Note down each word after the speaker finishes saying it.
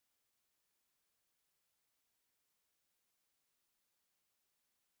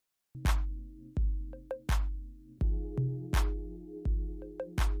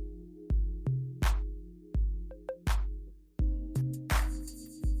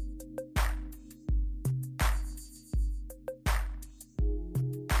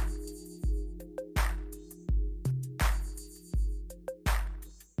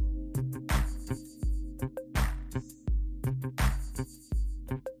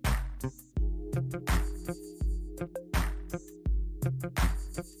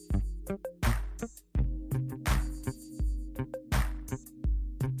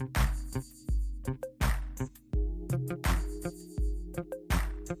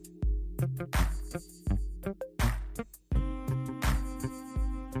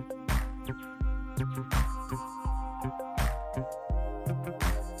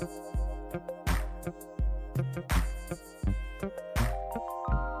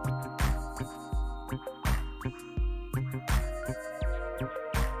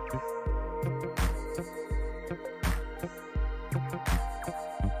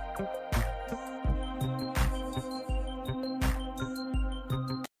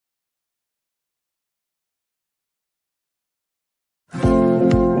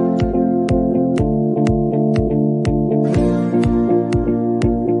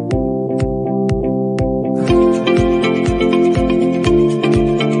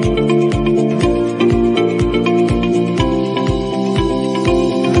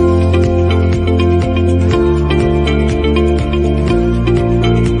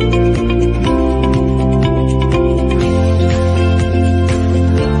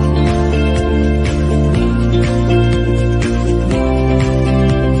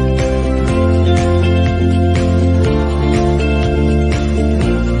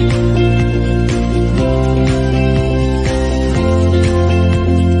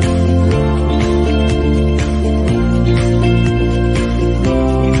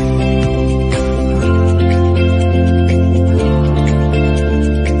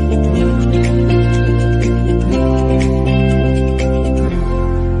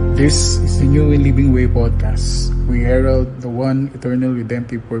This is the New and Living Way podcast. We herald the one eternal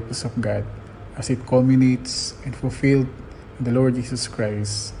redemptive purpose of God as it culminates and fulfilled in the Lord Jesus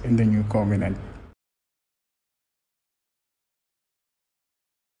Christ in the new covenant.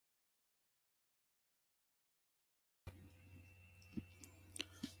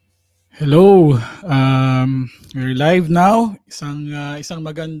 Hello, we're live now. Isang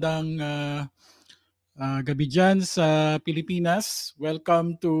magandang gabi dyan sa Pilipinas.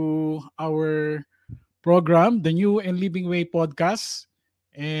 Welcome to our program, the New and Living Way podcast.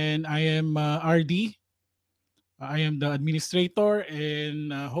 And I am RD. I am the administrator and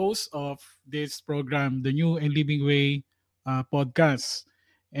host of this program, the New and Living Way podcast.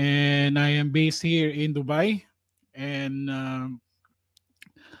 And I am based here in Dubai. And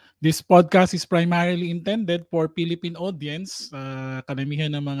this podcast is primarily intended for Philippine audience.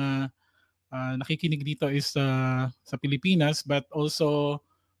 Karamihan ng mga nakikinig dito is sa Pilipinas, but also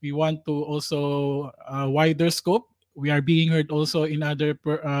we want to also wider scope. We are being heard also in other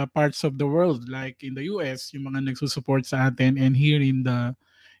parts of the world, like in the US, yung mga nagsusupport sa atin, and here in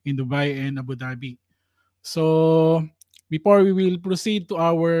Dubai and Abu Dhabi. So before we will proceed to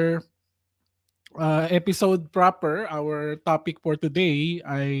our episode proper, our topic for today,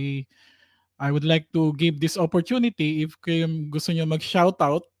 I would like to give this opportunity if kayo gusto nyo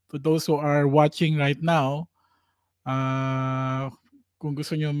mag-shoutout to those who are watching right now. Kung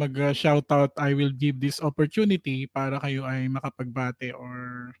gusto nyo mag-shoutout, I will give this opportunity para kayo ay makapagbate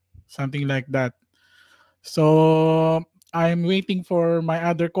or something like that. So, I'm waiting for my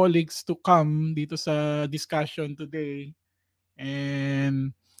other colleagues to come dito sa discussion today.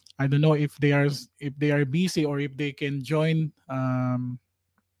 And I don't know if they are busy or if they can join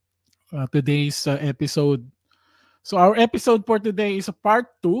today's episode. So our episode for today is a part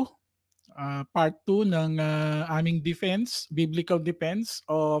 2. Part 2 ng aming defense, biblical defense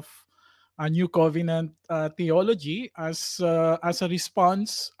of a new covenant theology as a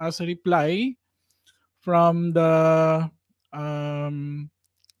response, as a reply from um,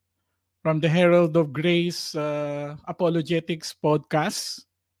 the Herald of Grace Apologetics podcast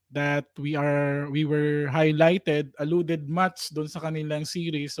that we were highlighted, alluded much doon sa kanilang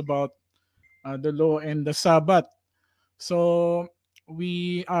series about the law and the Sabbath. So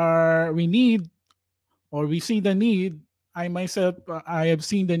we need, or we see the need. I myself, I have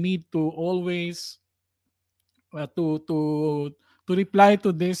seen the need to always uh, to to to reply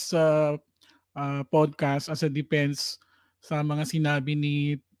to this podcast as a defense sa mga sinabi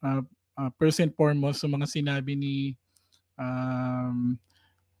ni first and foremost sa mga sinabi ni um,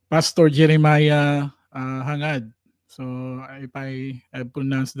 Pastor Jeremiah Hangad. So if I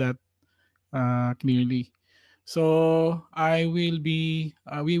pronounce that clearly. So we will be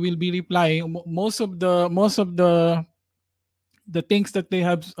replying most of the things that they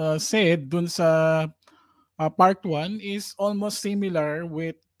have said dun sa part 1 is almost similar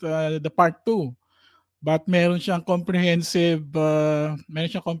with the part 2, but meron siyang comprehensive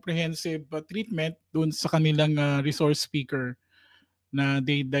treatment dun sa kanilang resource speaker na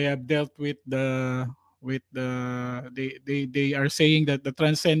they have dealt with the they are saying that the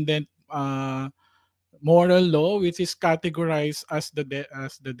transcendent moral law, which is categorized as the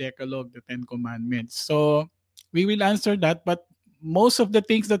Decalogue, the Ten Commandments. So we will answer that, but most of the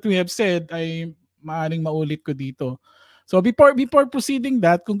things that we have said ay maaring maulit ko dito. So before proceeding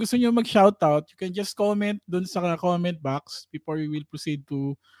that, kung gusto niyo mag-shoutout, you can just comment dun sa comment box before we will proceed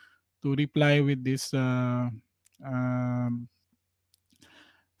to reply with this sa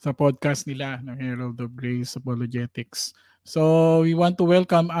podcast nila ng Herald of Grace Apologetics. So we want to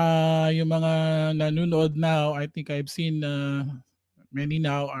welcome yung mga nanonood now. I think I've seen many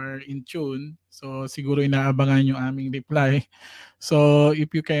now are in tune. So siguro inaabangan yung aming reply. So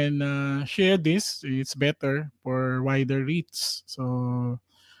if you can share this, it's better for wider reach. So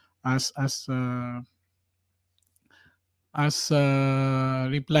as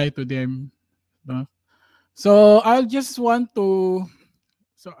reply to them. No? So I'll just want to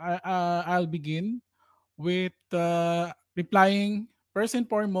I'll begin with replying first and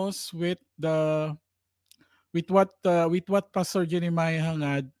foremost with what Pastor Jeremiah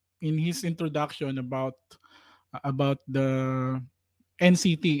Hangad in his introduction about the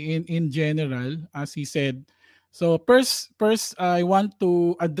NCT in general, as he said. So first I want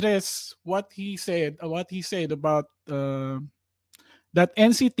to address what he said about that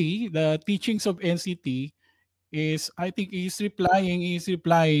NCT, the teachings of NCT is, I think he's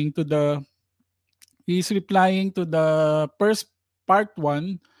replying to the first part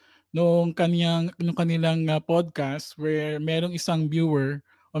 1 nung kanilang podcast, where merong isang viewer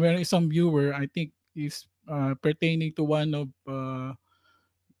I think is pertaining to one of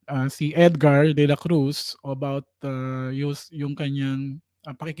si Edgar de la Cruz about yung kanyang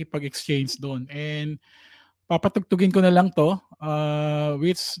pakikipag-exchange doon. And papatugtugin ko na lang to,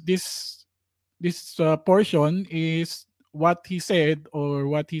 which this portion is what he said, or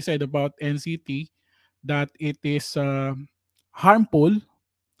what he said about NCT, that it is harmful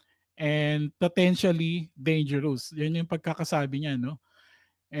and potentially dangerous. Yan yung pagkakasabi niya, no?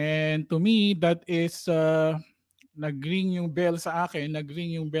 And to me, that is nag-ring yung bell sa akin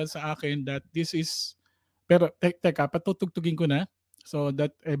that this is, pero teka, patutugtugin ko na so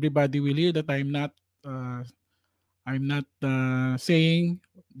that everybody will hear that uh, I'm not saying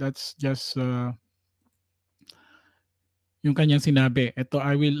that's just yung kanyang sinabi. Ito,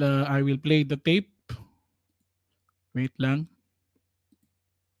 I will play the tape. Wait lang.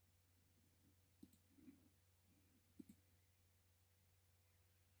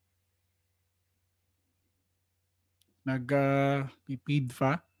 Nag-feed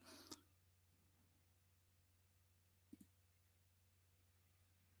pa.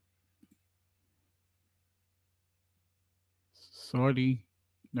 Sorry.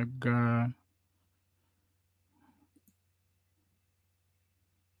 Nag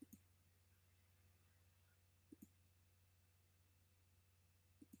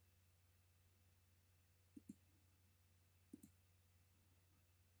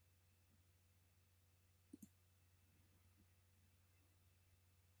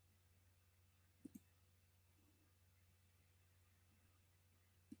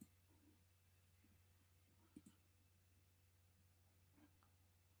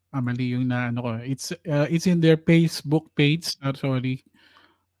mali yung na ano ko. It's in their Facebook page. Sorry.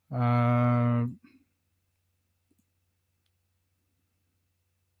 Uh,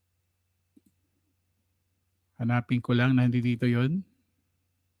 Hanapin ko lang, nandito yun.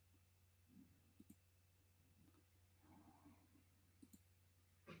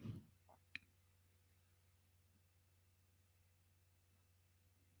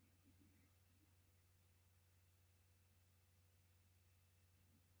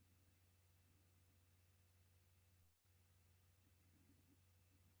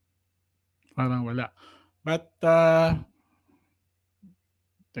 Parang wala. But,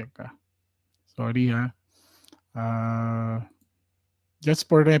 teka. Sorry ha. Uh, just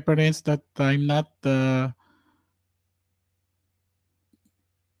for reference that I'm not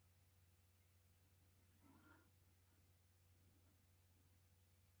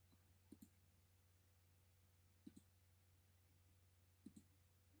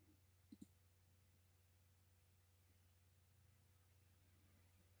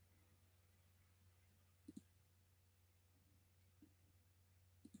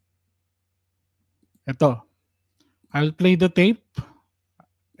ito. I'll play the tape.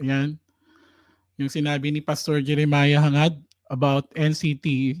 Ayan. Yung sinabi ni Pastor Jeremiah Hangad about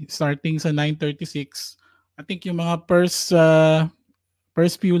NCT starting sa 9:36. I think yung mga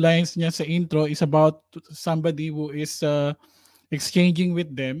first few lines niya sa intro is about somebody who is exchanging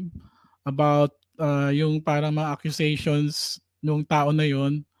with them about yung parang mga accusations nung tao na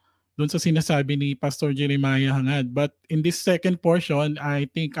yon doon sa sinasabi ni Pastor Jeremiah Hangad. But in this second portion,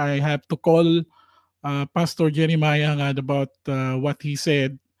 I think I have to call Pastor Jeremiah Hangad about what he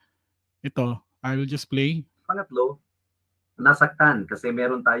said. Ito, I will just play. Pangatlo, nasaktan kasi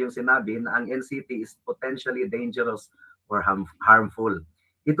meron tayong sinabi na ang NCT is potentially dangerous or harmful.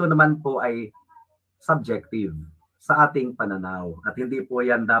 Ito naman po ay subjective sa ating pananaw at hindi po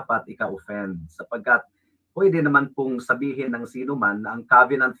yan dapat ika-offend sapagkat pwede naman pong sabihin ng sino man na ang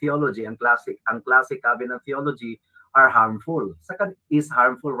covenant theology, ang classic covenant theology are harmful. Is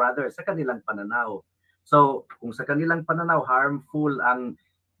harmful rather sa kanilang pananaw. So, kung sa kanilang pananaw harmful ang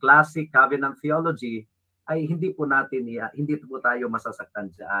classic covenant theology, ay hindi po tayo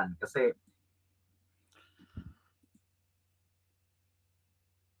masasaktan diyan kasi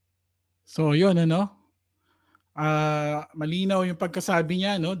so yun ano, malinaw yung pagkasabi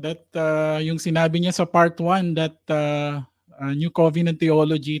niya, no, that yung sinabi niya sa part 1 that New Covenant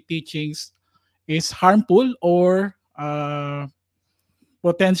Theology teachings is harmful or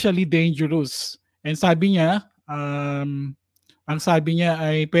potentially dangerous. And sabi niya, ang sabi niya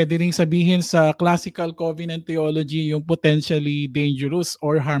ay pwede ring sabihin sa classical covenant theology yung potentially dangerous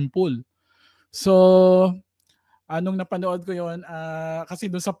or harmful. So, anong napanood ko yon, kasi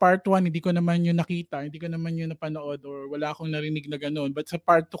doon sa part 1 hindi ko naman yun nakita, hindi ko naman yun napanood or wala akong narinig na ganoon. But sa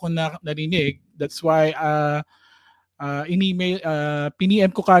part 2 ko narinig, that's why in-email, piniem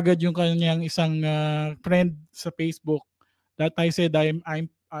ko kagad yung kanyang isang friend sa Facebook that I said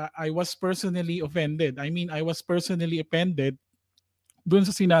I was personally offended. I mean, I was personally offended dun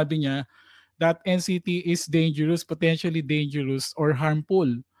sa sinabi niya that NCT is dangerous, potentially dangerous or harmful.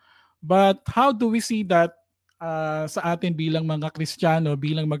 But how do we see that sa atin bilang mga Kristiyano,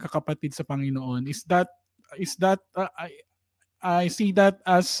 bilang magkakapatid sa Panginoon? I see that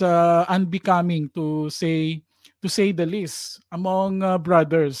as unbecoming to say the least among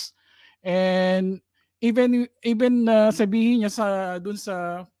brothers. And even sabihin niya sa dun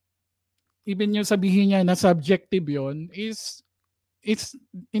sa even yung sabihin niya na subjective yon is it's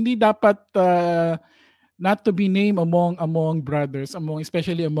hindi dapat not to be named among brothers, among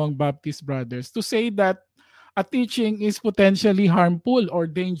especially among Baptist brothers, to say that a teaching is potentially harmful or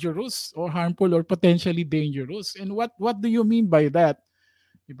dangerous, or harmful or potentially dangerous. And what do you mean by that?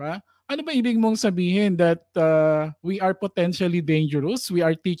 Diba? Ano ba ibig mong sabihin that we are potentially dangerous, we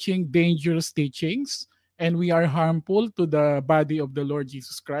are teaching dangerous teachings, and we are harmful to the body of the Lord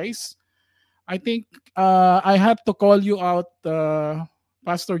Jesus Christ? I think I have to call you out,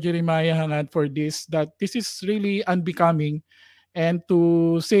 Pastor Jeremiah Hangad, for this, that this is really unbecoming, and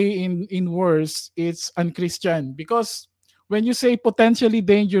to say in words, it's unchristian. Because when you say potentially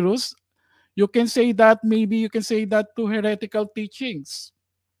dangerous, you can say that, maybe you can say that to heretical teachings.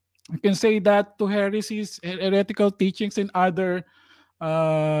 You can say that to heresies, heretical teachings, and other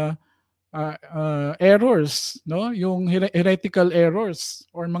uh, errors, no? Yung heretical errors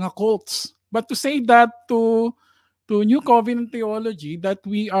or mga cults. But to say that to New Covenant theology, that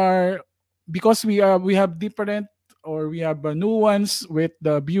we are, because we have different, or we have a nuance with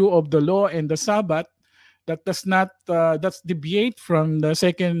the view of the law and the Sabbath, that does not that's deviate from the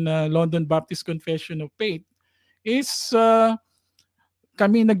Second London Baptist Confession of Faith, is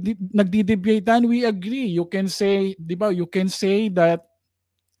kami nagdi-debate, and we agree. You can say, di ba, you can say that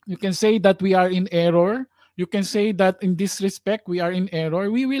we are in error. You can say that in this respect we are in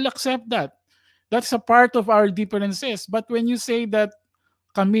error. We will accept that. That's a part of our differences. But when you say that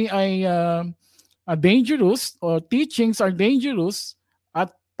kami ay dangerous, or teachings are dangerous,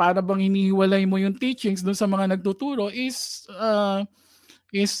 at para bang hinihiwalay mo yung teachings dun sa mga nagtuturo, is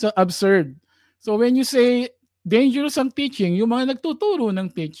absurd. So when you say dangerous ang teaching, yung mga nagtuturo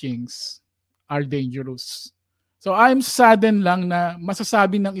ng teachings are dangerous. So I'm saddened lang na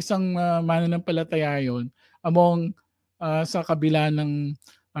masasabi ng isang mananampalataya yon, among sa kabila ng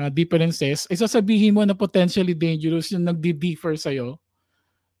differences, ay sasabihin mo na potentially dangerous yung nagdi-differ sa'yo.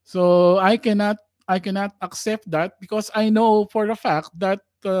 So I cannot accept that, because I know for a fact that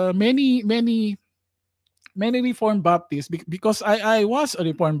many Reformed Baptists, because I was a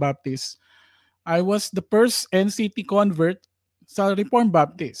Reformed Baptist. I was the first NCT convert sa Reformed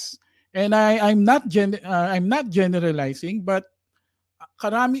Baptist. And I'm not generalizing, but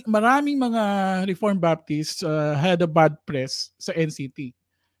maraming mga Reformed Baptists had a bad press sa NCT,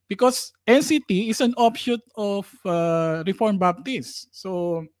 because NCT is an offshoot of Reformed Baptists.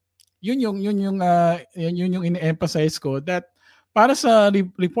 So yun yung ine-emphasize ko, that para sa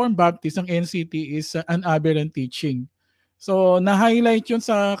Reformed Baptist, ang NCT is an aberrant teaching. So na-highlight yun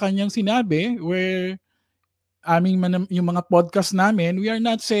sa kanyang sinabi, where yung mga podcast namin, we are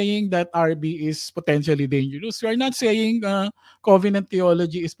not saying that RB is potentially dangerous. We are not saying covenant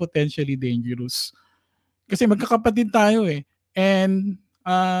theology is potentially dangerous. Kasi magkakapatid tayo eh. And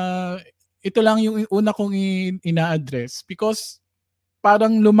ito lang yung una kong ina-address, because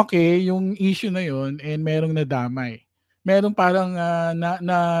parang lumaki yung issue na yon, and merong nadamay. Merong parang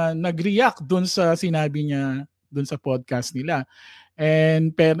nag-react dun sa sinabi niya dun sa podcast nila. And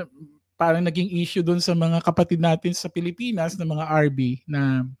parang naging issue dun sa mga kapatid natin sa Pilipinas na mga RB,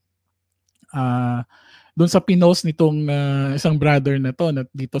 na dun sa pinost nitong isang brother na to, na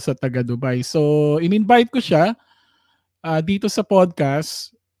dito sa taga Dubai. So in-invite ko siya dito sa podcast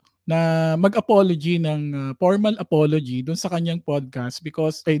na mag-apology ng formal apology dun sa kanyang podcast,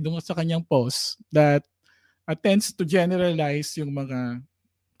 because dun sa kanyang post, that tends to generalize yung mga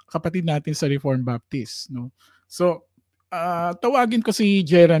kapatid natin sa Reformed Baptist, no? So tawagin ko si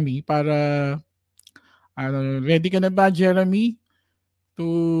Jeremy para ready ka na ba, Jeremy,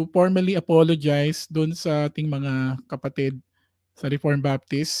 to formally apologize dun sa ating mga kapatid sa Reformed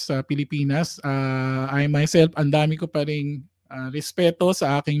Baptist sa Pilipinas? I myself, ang dami ko pa ring respeto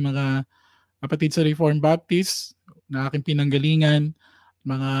sa aking mga kapatid sa Reformed Baptist na aking pinanggalingan,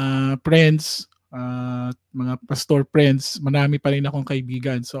 mga friends, mga pastor friends, marami pa rin akong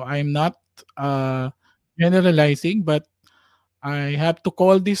kaibigan. So I'm not generalizing, but I have to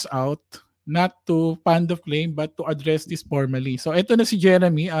call this out, not to fan the flame, but to address this formally. So ito na si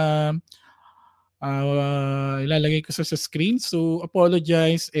Jeremy. Ilalagay ko sa screen. So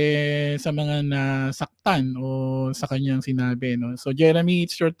apologize sa mga nasaktan o sa kanyang sinabi. No? So Jeremy,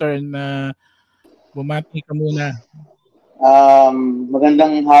 it's your turn. Bumati ka muna.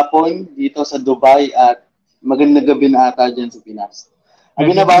 Magandang hapon dito sa Dubai at magandang gabi na ata dyan sa Pinas.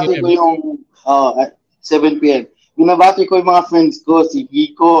 Binabati ko 11 p.m. yung 7 p.m. Binabati ko yung mga friends ko, si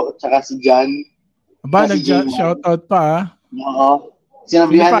Kiko, tsaka si Jan, Aba, tsaka si Jaymar. nag-shoutout pa ah. Oo. Sino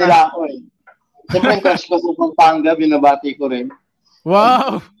Sinabihan pa? nila ako eh. Siyempre, yung crush ko sa Pampanga, binabati ko rin.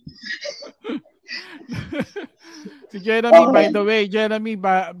 Wow! Si Jeremy,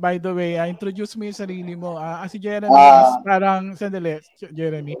 by the way, introduce mo yung sarili mo. Si Jeremy is parang, sandali,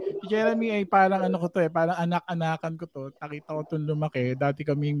 Jeremy. Si Jeremy ay parang ano ko to eh, parang anak-anakan ko to. Nakita ko itong lumaki. Dati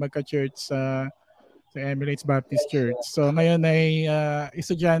kaming magka-church sa Emirates Baptist Church. So ngayon ay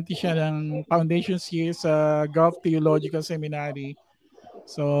estudyante siya ng foundations year sa Gulf Theological Seminary.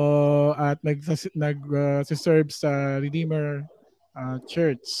 So at nag-serve sa Redeemer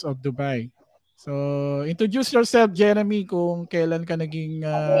Church of Dubai. So introduce yourself, Jeremy, kung kailan ka naging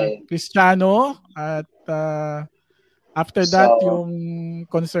Okay. Kristiyano at after that So, yung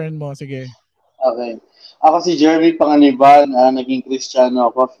concern mo. Sige. okay. Ako si Jeremy Panganiban, naging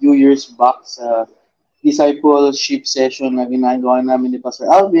Kristiyano ako a few years back sa discipleship session na ginagawa namin ni Pastor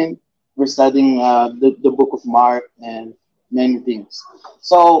Alvin. We're studying the book of Mark and many things.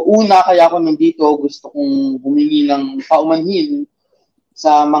 So, una kaya ako nandito, gusto kong humingi ng paumanhin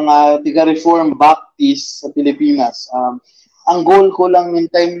sa mga tiga-reform Baptist sa Pilipinas. Ang goal ko lang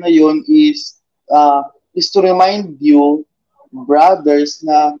ng time na yon is to remind you, brothers,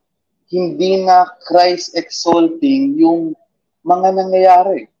 na hindi na Christ exalting yung mga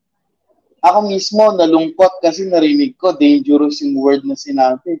nangyayari. Ako mismo nalungkot kasi narinig ko dangerous yung word na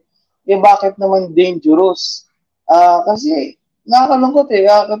sinabi. Bakit naman dangerous? Kasi nakakalungkot eh.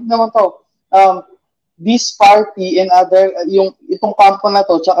 Bakit naman to? This party and other, itong kampo na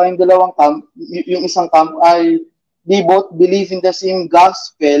to, tsaka yung dalawang camp, yung isang camp ay they both believe in the same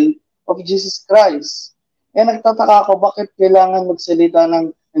gospel of Jesus Christ. Nagtataka ako bakit kailangan magsalita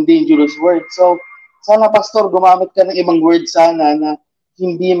ng dangerous word. So, sana pastor, gumamit ka ng ibang word sana na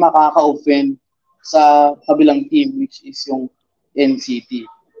hindi makaka-offend sa kabilang team, which is yung NCT.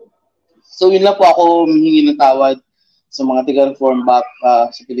 So, yun lang po ako humihingi ng tawad sa mga taga-reform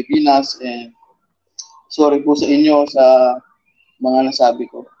sa Pilipinas, and sorry po sa inyo sa mga nasabi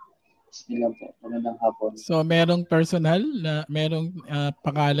ko. Yun lang po. Magandang hapon. So, merong personal na merong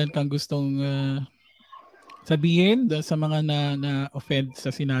pangalan kang gustong sabihin sa mga na-offend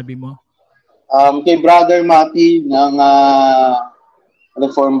sa sinabi mo? Kay Brother Mati ng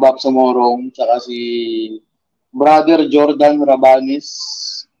Reform Bap sa Morong, tsaka si Brother Jordan Rabanis.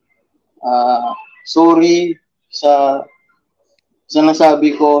 Sorry sa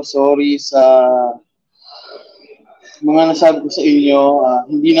nasabi ko, sorry sa mga nasabi ko sa inyo.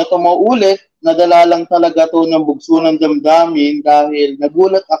 Hindi na to mauulit. Nadala lang talaga to ng bugso ng damdamin dahil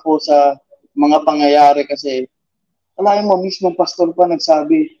nagulat ako sa mga pangyayari kasi alayin mo, mismong pastor pa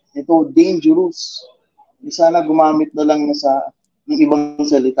nagsabi, ito dangerous. Sana gumamit na lang na ng ibang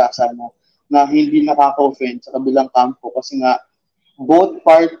salita sana na hindi nakaka-offend sa kabilang kampo kasi nga both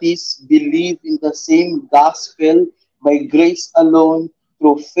parties believe in the same gospel by grace alone,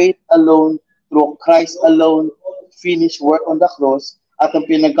 through faith alone, through Christ alone, finished work on the cross, at ang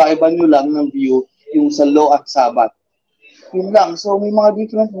pinagkaiba nyo lang ng view yung sa law at Sabbath. Yun lang. So, may mga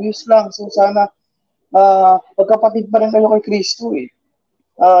different views lang. So, sana pagkapatid pa rin kayo kay Kristo eh.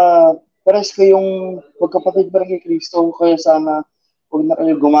 Pares kayong pagkapatid pa rin kay Kristo, kaya sana huwag na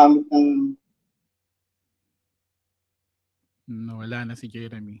kayo gumamit ng... Nawala na si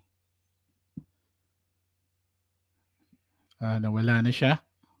Jeremy. Nawala na siya.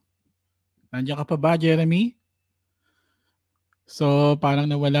 Nandiyan ka pa ba, Jeremy? So, parang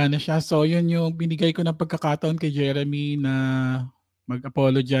nawala na siya. So, yun yung binigay ko ng pagkakataon kay Jeremy na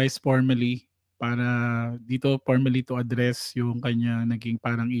mag-apologize formally para dito formally to address yung kanyang naging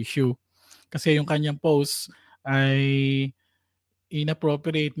parang issue. Kasi yung kanyang post ay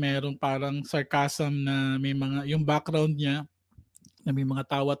inappropriate, merong parang sarcasm na may mga, yung background niya na may mga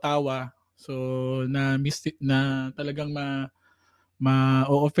tawa-tawa. So, na talagang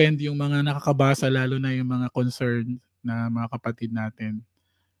ma-offend yung mga nakakabasa, lalo na yung mga concerned na mga kapatid natin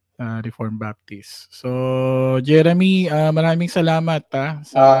sa Reformed Baptist. So, Jeremy, maraming salamat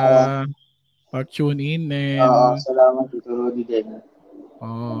sa pag-tune in. Salamat, Tito Rudy din.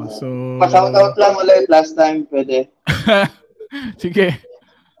 So... Shout-out lang ulit last time, pwede. Sige.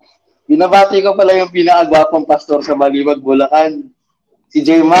 Binabati ko pala yung pinakagwapong pastor sa Balibag, Bulacan. Si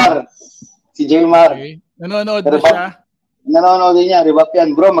Jaymar. Si Jaymar. Okay. Nanonood ba siya? Nanonood din niya. Rebap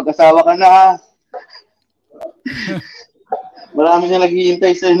yan. Bro, mag-asawa ka na ha. Marami na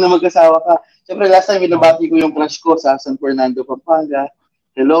naghihintay sa'yo na mag-asawa ka. Siyempre, last time, binabati ko yung crush ko sa San Fernando, Pampanga.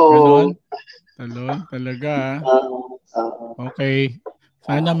 Hello. Talon? Talaga. Okay.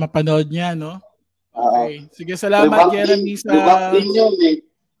 Sana mapanood niya, no? Okay. Sige, salamat Revamp din, Jeremy sa revamp din yun eh.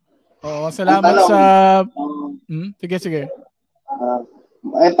 Oo, Ang salamat tanong, sa um, sige, sige. uh,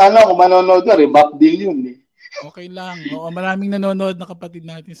 ang tanong kung manonood ka, revamp din yun eh. Okay lang. Oo, maraming nanonood na kapatid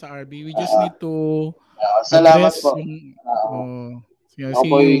natin sa RB. We just need to Salamat address po. yung Uh, sige,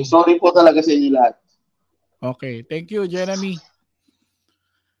 Opo, see you. sorry po talaga sa inyo lahat. Okay. Thank you, Jeremy.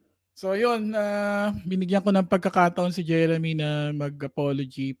 So yun, binigyan ko ng pagkakataon si Jeremy na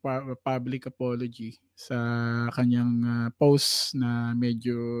mag-apology, public apology sa kanyang post na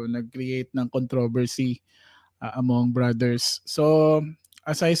medyo nag-create ng controversy among brothers. So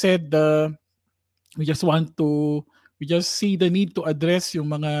as I said, we just want to, we just see the need to address yung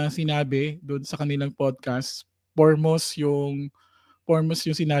mga sinabi doon sa kanilang podcast. Foremost yung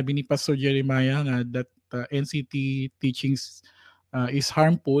sinabi ni Pastor Jeremiah nga that NCT teachings is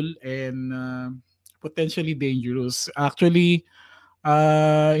harmful and potentially dangerous. Actually,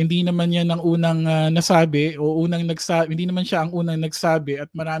 hindi naman yan ang unang nasabi o unang nagsabi, hindi naman siya ang unang nagsabi at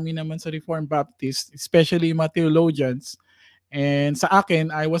marami naman sa Reformed Baptist, especially mga theologians. And sa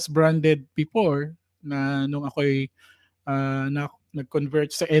akin, I was branded before na nung ako'y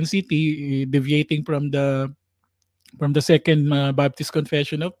nag-convert sa NCT, deviating from the Second Baptist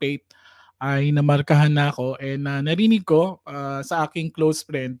Confession of Faith, ay namarkahan na ako and narinig ko sa aking close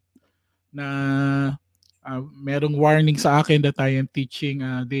friend na merong warning sa akin that I am teaching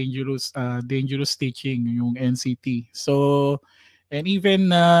dangerous teaching yung NCT. So and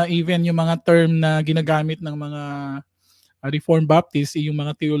even yung mga term na ginagamit ng mga Reformed Baptist, yung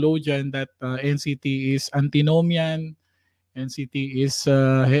mga theologian that NCT is antinomian, NCT is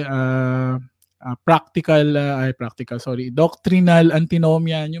doctrinal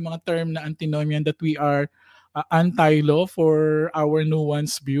antinomian, yung mga term na antinomian that we are anti-law for our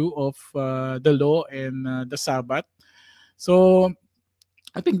nuanced view of the law and the Sabbath. So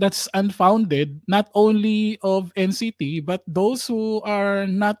I think that's unfounded, not only of NCT, but those who are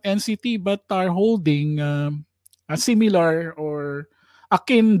not NCT but are holding a similar or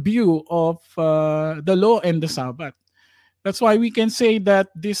akin view of the law and the Sabbath. That's why we can say that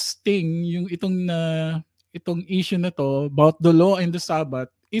this thing, yung itong issue na to about the law and the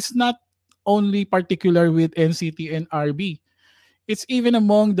Sabbath is not only particular with NCT and RB. It's even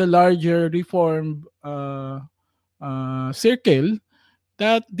among the larger reform circle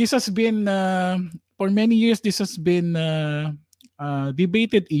that this has been for many years this has been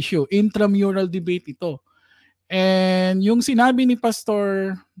debated issue, intramural debate ito. And yung sinabi ni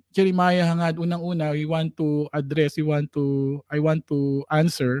Pastor Jeremiah hangad unang-una, I want to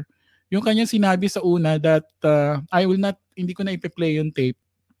answer yung kanyang sinabi sa una that hindi ko na ipe-play yung tape.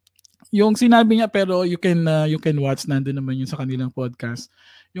 Yung sinabi niya, pero you can watch, nandun naman yun sa kanilang podcast.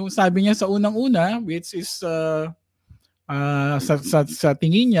 Yung sabi niya sa unang-una, which is sa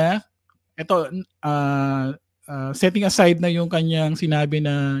tingin niya, ito, setting aside na yung kanyang sinabi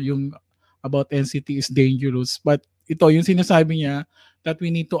na yung about NCT is dangerous, but ito yung sinasabi niya that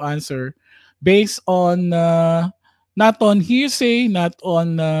we need to answer based on not on hearsay, not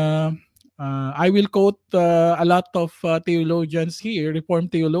on I will quote a lot of theologians here,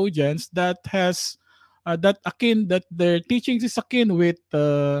 Reformed theologians that has that their teachings is akin with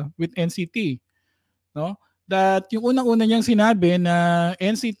NCT, no? That yung unang-una niyang sinabi na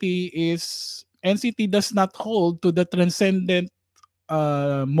NCT does not hold to the transcendent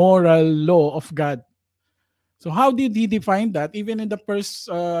moral law of God. So how did he define that? Even in the first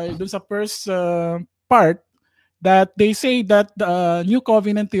dun sa first part, that they say that the New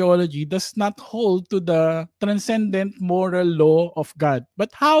Covenant theology does not hold to the transcendent moral law of God.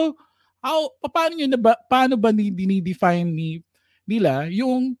 But paano ba dinidefine nila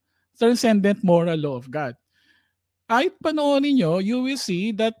yung transcendent moral law of God? Kahit panoorin niyo, you will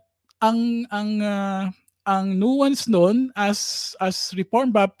see that ang ang uh, ang nuance nun as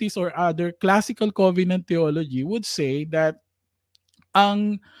Reformed Baptist or other classical covenant theology would say that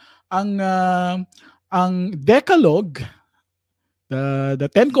ang ang uh, ang Decalogue, the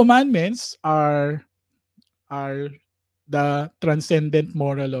Ten Commandments are the transcendent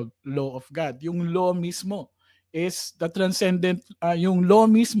law of God. Yung law mismo is the transcendent, yung law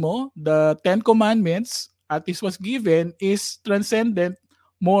mismo, the Ten Commandments, at this was given, is transcendent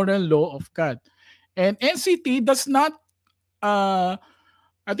moral law of God. And NCT does not,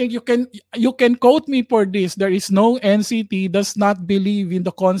 I think you can quote me for this. There is no NCT does not believe in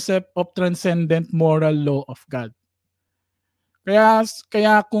the concept of transcendent moral law of God. Kaya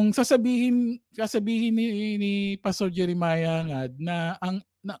kung sasabihin ni Pastor Jeremiah nga na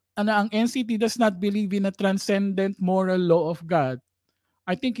ang NCT does not believe in a transcendent moral law of God,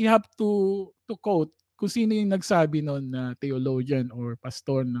 I think you have to quote kung sino yung nagsabi noon na theologian or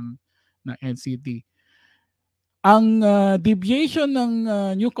pastor na NCT. Ang deviation ng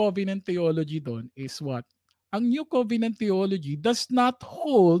New Covenant theology doon is what? Ang New Covenant theology does not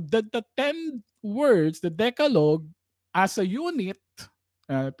hold that the 10 words, the Decalogue, as a unit,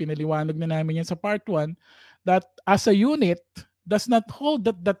 pinaliwanag na namin yan sa part 1, that as a unit does not hold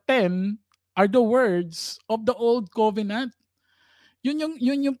that the 10 are the words of the Old Covenant. Yun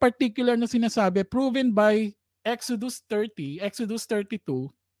yung particular na sinasabi, proven by Exodus 30, Exodus 32,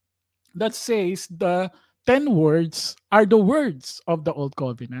 that says the 10 words are the words of the Old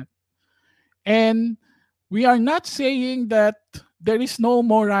Covenant. And we are not saying that there is no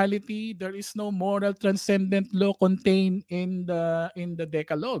morality, there is no moral transcendent law contained in the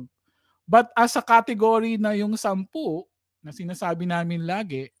Decalogue. But as a category na yung 10 na sinasabi namin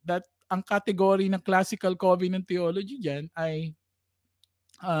lagi, that ang category ng classical covenant theology diyan ay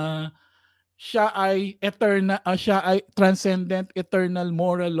siya ay transcendent eternal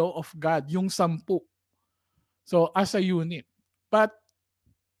moral law of God, yung 10. So as a unit. But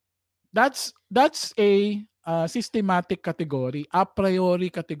that's a systematic category, a priori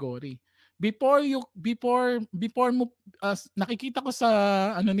category. Before mo nakikita ko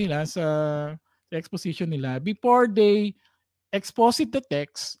sa nila sa exposition nila, before they exposit the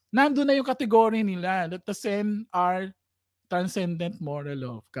text, nandoon na yung category nila that the 10 are transcendent moral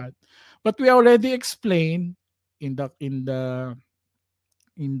law of God. But we already explained in the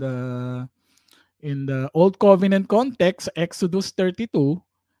Old Covenant context, Exodus 32,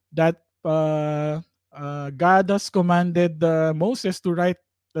 that God has commanded Moses to write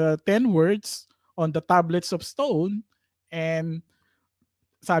 10 words on the tablets of stone, and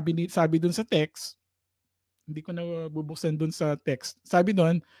sabi dun sa text, hindi ko na bubuksan dun sa text. Sabi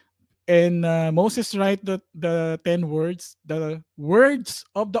dun, and Moses write the 10 words, the words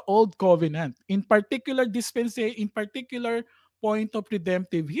of the Old Covenant. In particular point of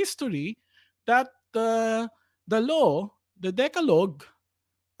redemptive history, that the law, the Decalogue,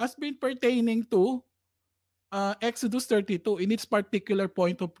 has been pertaining to Exodus 32 in its particular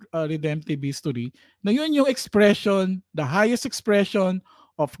point of redemptive history, na yun yung expression, the highest expression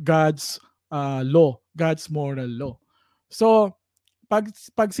of God's law, God's moral law. So, pag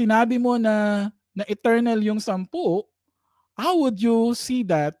sinabi mo na eternal yung 10, how would you see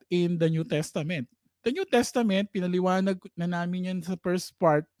that in the New Testament? The New Testament, pinaliwanag na namin yan sa first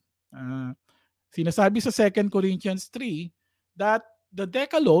part, sinasabi sa 2 Corinthians 3 that the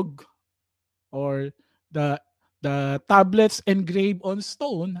Decalogue or the tablets engraved on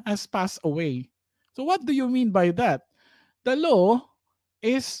stone has passed away. So what do you mean by that? The law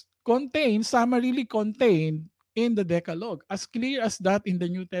is summarily contained in the Decalogue, as clear as that in the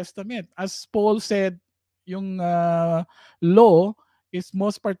New Testament. As Paul said, yung law is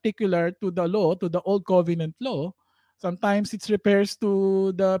most particular to the law, to the Old Covenant law. Sometimes it refers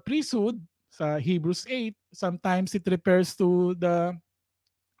to the priesthood sa Hebrews 8. Sometimes it refers to the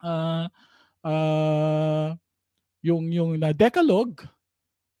yung Decalogue.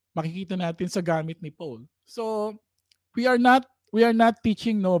 Makikita natin sa gamit ni Paul. So we are not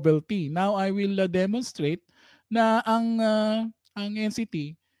teaching novelty. Now I will demonstrate na ang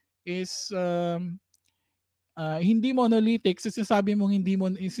NCT is hindi monolithic. Sinasabi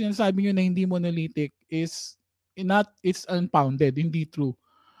nyo na hindi monolithic is it's unfounded, hindi true.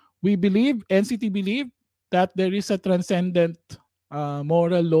 NCT believe that there is a transcendent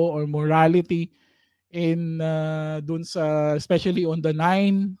moral law or morality in dun sa, especially on the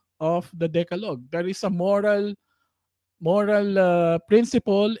 9 of the Decalogue. There is a moral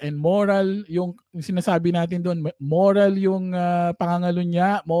principle and moral yung sinasabi natin doon, moral yung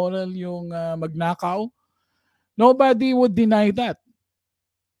pangangalunya, moral yung magnakaw. Nobody would deny that.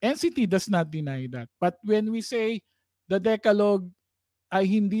 NCT does not deny that. But when we say the Decalogue ay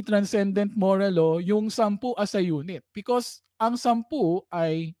hindi transcendent moral law, yung 10 as a unit, because ang 10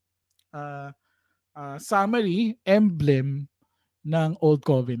 ay summary, emblem ng Old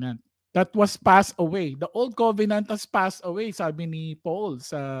Covenant that was passed away. The Old Covenant has passed away, sabi ni Paul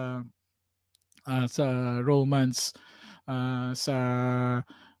sa Romans, sa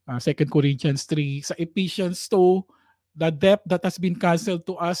 2 Corinthians 3, sa Ephesians 2, the debt that has been canceled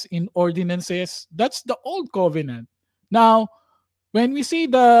to us in ordinances, that's the Old Covenant. Now, when we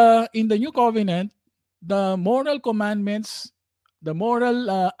see in the New Covenant, the moral commandments, the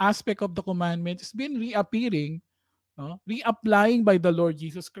moral aspect of the commandments has been reappearing, reapplying by the Lord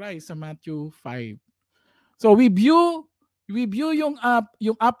Jesus Christ sa Matthew 5. So we view yung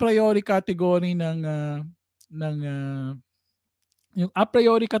a priori category yung a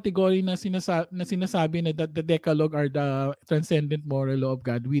priori category na sinasabi na that the Decalogue are the transcendent moral law of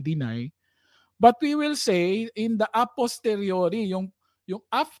God, we deny. But we will say in the a posteriori, Yung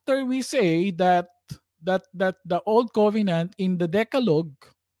after we say that the old covenant in the Decalogue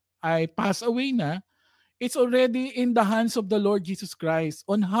ay pass away na, it's already in the hands of the Lord Jesus Christ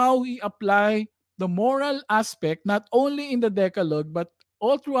on how He apply the moral aspect not only in the Decalogue but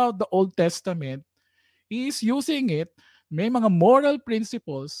all throughout the Old Testament. He is using it. May mga moral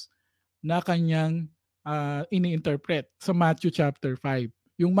principles na kanyang ini-interpret sa Matthew chapter 5.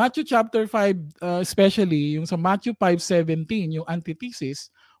 Yung Matthew chapter 5, especially yung sa Matthew 5:17, yung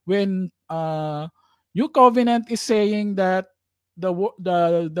antithesis, when New Covenant is saying that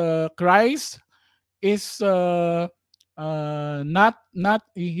the Christ is not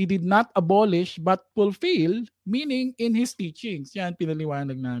he did not abolish but fulfill, meaning in his teachings. Yan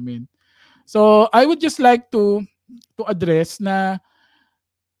pinaliwanag namin. So I would just like to address na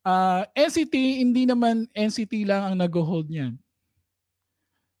NCT, hindi naman NCT lang ang nag-hold niyan.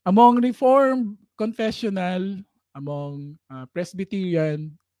 Among Reformed, Confessional, among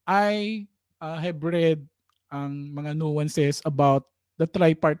Presbyterian, I have read ang mga nuances about the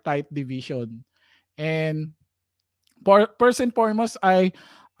tripartite division. And first and foremost, I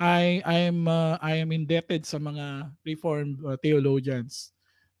am indebted sa mga Reformed theologians,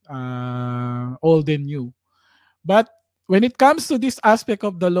 old and new. But when it comes to this aspect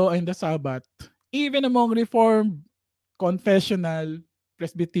of the law and the Sabbath, even among Reformed, Confessional,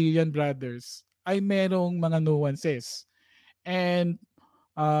 Presbyterian brothers, ay merong mga nuances. And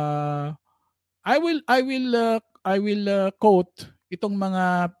I will quote itong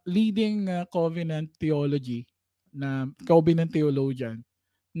mga leading covenant theology na covenant theologian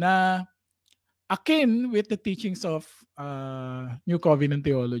na akin with the teachings of New Covenant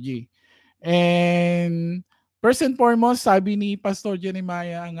theology. And first and foremost, sabi ni Pastor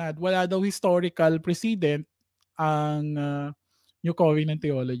Jeremiah Angad, wala daw historical precedent ang New Covenant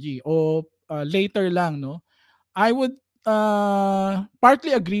theology o later lang, no? I would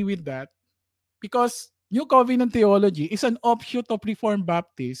partly agree with that because New Covenant theology is an offshoot of Reformed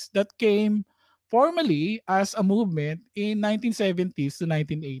Baptists that came formally as a movement in 1970s to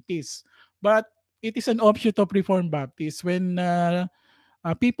 1980s. But it is an offshoot of Reformed Baptists when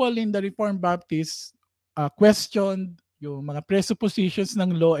people in the Reformed Baptists questioned yung mga presuppositions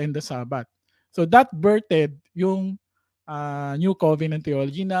ng law and the Sabbath. So that birthed yung New Covenant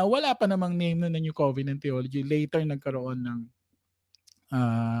theology na wala pa namang name na New Covenant theology. Later nagkaroon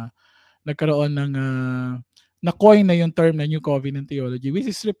ng na-coin na yung term na New Covenant theology, which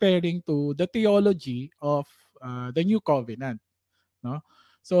is referring to the theology of the New Covenant, no?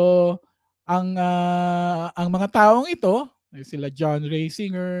 So ang mga taong ito, sila John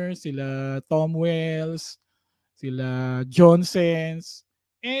Raysinger, sila Tom Wells, sila Johnsons,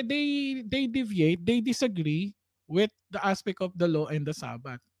 they deviate, they disagree with the aspect of the law and the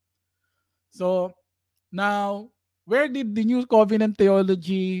Sabbath. So now, where did the New Covenant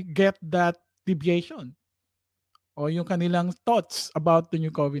theology get that deviation? O yung kanilang thoughts about the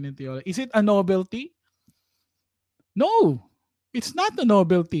New Covenant theology? Is it a novelty? No, it's not a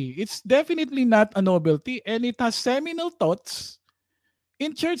novelty. It's definitely not a novelty, and it has seminal thoughts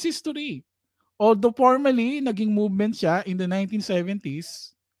in church history. Although formally, naging movement siya in the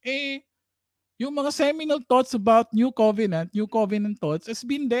 1970s, yung mga seminal thoughts about New Covenant thoughts has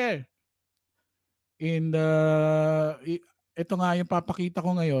been there. In ito nga yung papakita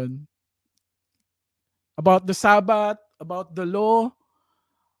ko ngayon. About the Sabbath, about the law,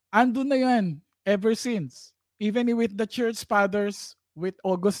 andun na yan ever since. Even with the church fathers, with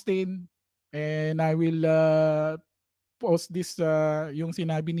Augustine, and I will post this, yung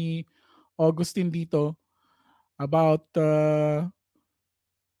sinabi ni Augustine dito about the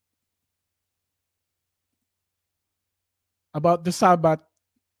Sabbath.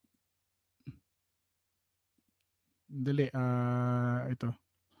 Dali, ito.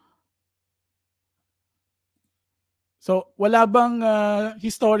 So, wala bang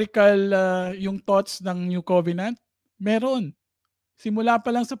historical yung thoughts ng New Covenant? Meron. Simula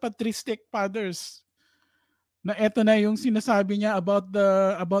pa lang sa patristic fathers na eto na yung sinasabi niya about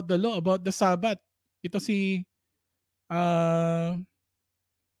the law, about the Sabbath. Ito si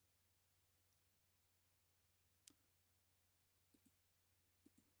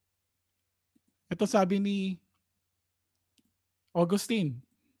ito sabi ni Augustine.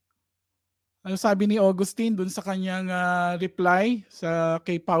 Ano sabi ni Augustine dun sa kanyang reply sa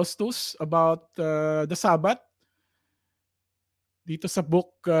kay Faustus about the Sabbath? Dito sa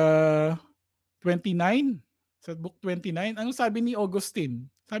book 29. Sa book 29, ano sabi ni Augustine?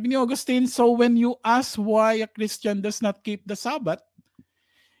 Sabi ni Augustine, so when you ask why a Christian does not keep the Sabbath,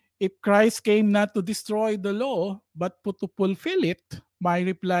 if Christ came not to destroy the law, but to fulfill it, my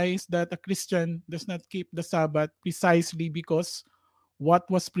reply is that a Christian does not keep the Sabbath precisely because what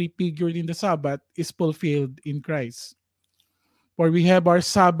was prefigured in the Sabbath is fulfilled in Christ. For we have our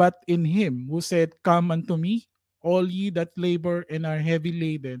Sabbath in him, who said, "Come unto me, all ye that labor and are heavy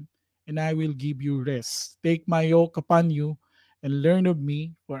laden, and I will give you rest. Take my yoke upon you, and learn of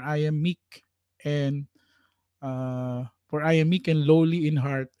me, and for I am meek and lowly in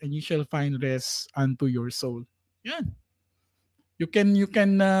heart, and you shall find rest unto your soul." Yeah, you can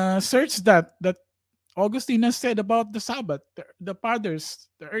search that Augustine has said about the Sabbath. The fathers,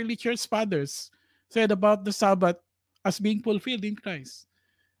 the early church fathers, said about the Sabbath as being fulfilled in Christ.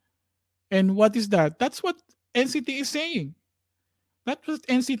 And what is that? That's what NCT is saying. That's what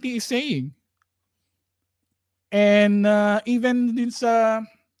NCT is saying. And even din sa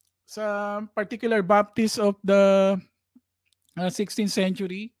particular Baptist of the 16th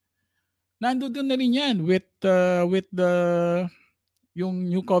century, nandoon na rin yan with the yung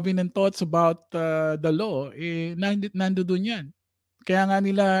New Covenant thoughts about the law, nandoon yan. Kaya nga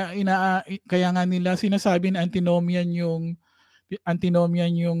nila sinasabi na antinomian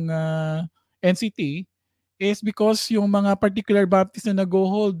yung NCT is because yung mga particular Baptist na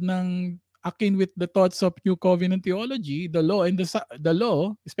nag-hold ng akin with the thoughts of New Covenant theology, the law and the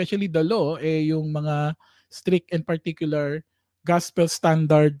law, especially the law, yung mga strict and particular gospel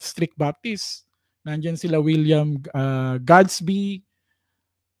standard strict Baptist. Nandiyan sila William Gadsby,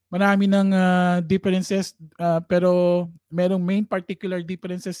 marami ng differences, pero merong main particular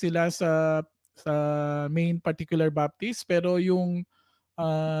differences sila sa main particular Baptist, pero yung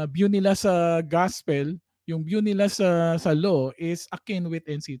view nila sa gospel, yung view nila sa law is akin with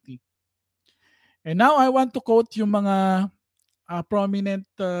NCT. And now I want to quote yung mga prominent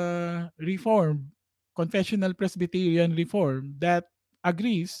reform, confessional Presbyterian reform that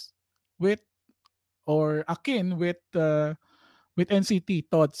agrees with or akin with NCT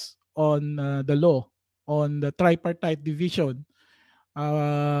thoughts on the law, on the tripartite division.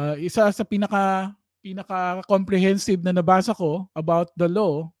 Isa sa pinaka comprehensive na nabasa ko about the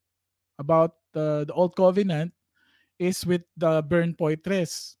law, about the Old Covenant, is with the Bern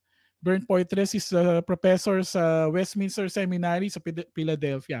Poitres. Bern Poitres is a professor sa Westminster Seminary sa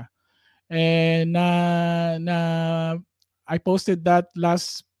Philadelphia. And na I posted that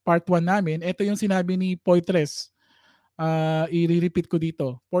last part 1 namin. Ito yung sinabi ni Poitres. I-repeat ko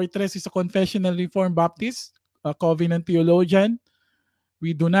dito. Poitres is a confessional Reformed Baptist, a covenant theologian.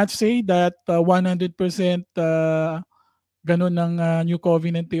 We do not say that 100% ganun ng New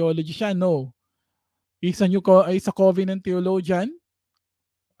Covenant theology siya. No. He's a covenant theologian,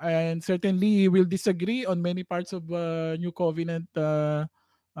 and certainly he will disagree on many parts of New Covenant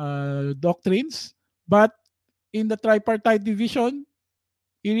doctrines. But in the tripartite division,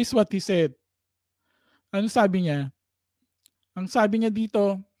 it is what he said. Ano sabi niya? Ang sabi niya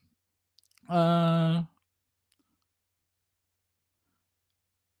dito,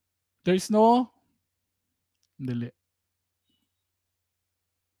 there's no, dali.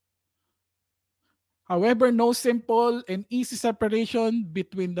 However, no simple and easy separation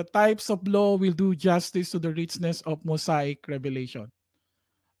between the types of law will do justice to the richness of Mosaic revelation.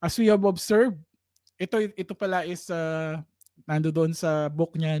 As we have observed, ito pala is nandoon sa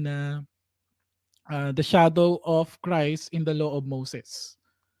book niya na The Shadow of Christ in the Law of Moses.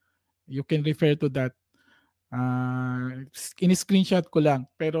 You can refer to that. In-screenshot ko lang.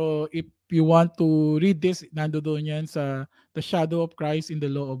 Pero if you want to read this, nandoon yan sa The Shadow of Christ in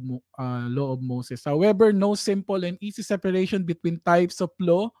the Law of Moses. However, no simple and easy separation between types of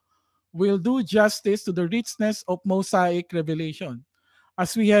law will do justice to the richness of Mosaic revelation.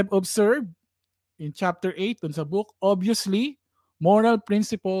 As we have observed in chapter 8 dun sa book, obviously, moral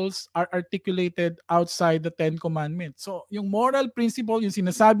principles are articulated outside the Ten Commandments. So, yung moral principle, yung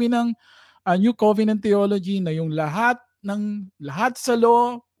sinasabi ng New Covenant theology na yung lahat sa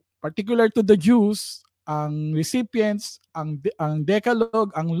law, particular to the Jews, ang recipients, ang Decalogue,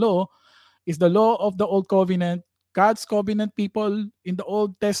 ang law, is the law of the Old Covenant. God's covenant people in the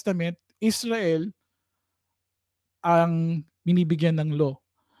Old Testament, Israel, ang binibigyan ng law.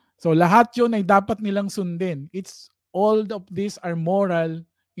 So lahat yun ay dapat nilang sundin. All of these are moral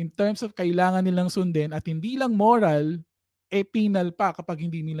in terms of kailangan nilang sundin, at hindi lang moral, penal pa kapag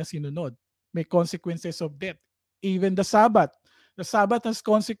hindi nila sinunod. May consequences of death. Even the Sabbath. The Sabbath has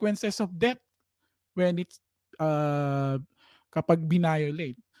consequences of death when it's kapag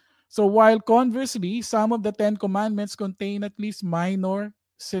binayolate. So while conversely, some of the Ten Commandments contain at least minor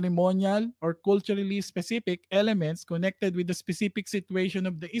ceremonial or culturally specific elements connected with the specific situation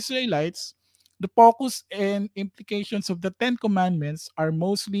of the Israelites, the focus and implications of the Ten Commandments are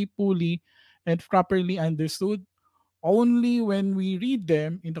mostly fully and properly understood only when we read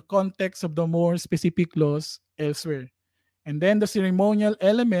them in the context of the more specific laws elsewhere. And then the ceremonial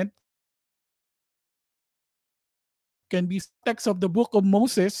element can be seen in the context of the book of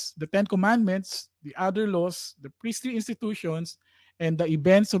Moses, the Ten Commandments, the other laws, the priestly institutions, and the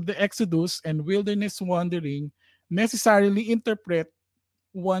events of the Exodus and wilderness wandering necessarily interpret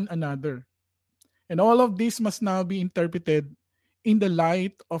one another. And all of this must now be interpreted in the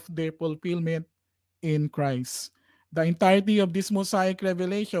light of their fulfillment in Christ. The entirety of this Mosaic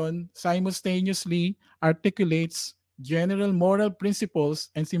revelation simultaneously articulates general moral principles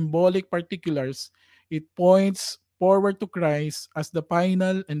and symbolic particulars. It points forward to Christ as the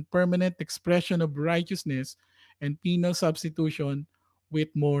final and permanent expression of righteousness and penal substitution with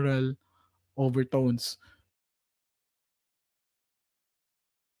moral overtones.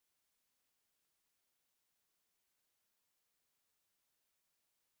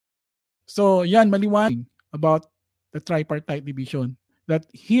 So yan, about the tripartite division. That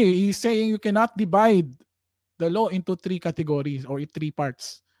here he's saying you cannot divide the law into three categories or three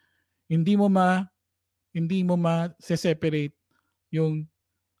parts. Hindi mo ma hindi mo ma-separate yung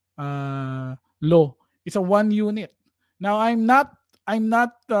law. It's a one unit. Now I'm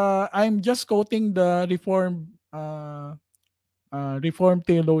just quoting the reform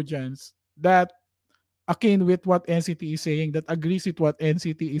theologians that akin with what NCT is saying, that agrees with what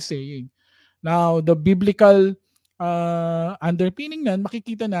NCT is saying. Now, the biblical underpinning nan,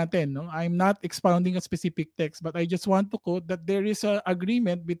 makikita natin. No? I'm not expounding a specific text, but I just want to quote that there is an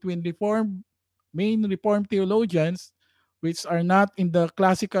agreement between main Reformed theologians, which are not in the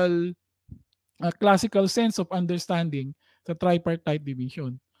classical sense of understanding sa tripartite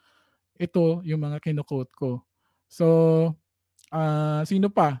division. Ito yung mga kinukote ko. So, sino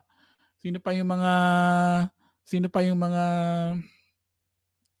pa? Sino pa yung mga sino pa yung mga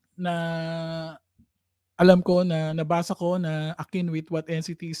na alam ko na nabasa ko na akin with what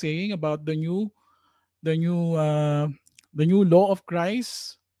NCT is saying about the new uh, the new law of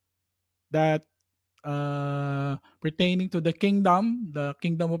Christ that pertaining to the kingdom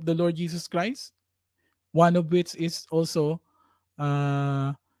of the Lord Jesus Christ. One of which is also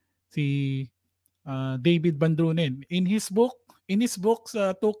uh, si David Bandrunen in his books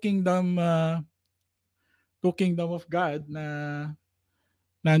Two Kingdom of God na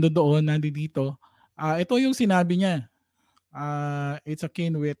nandito. Ito yung sinabi niya. It's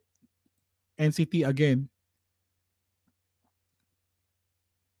akin with NCT again.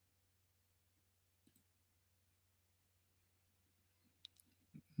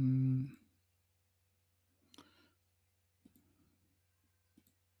 Hmm.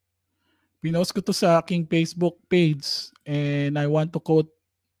 Pinost ko to sa aking Facebook page and I want to quote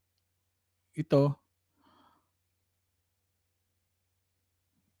ito.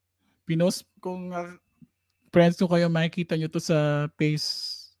 Pinost kung friends ko kayo, makikita nyo to sa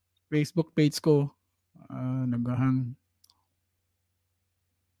Facebook page ko. Naghahang.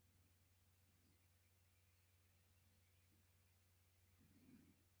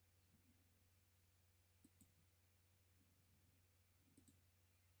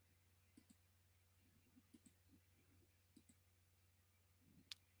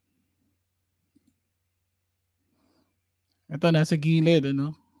 Ito, nasa gilid,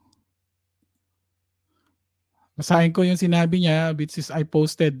 ano? Basahin ko yung sinabi niya, which is I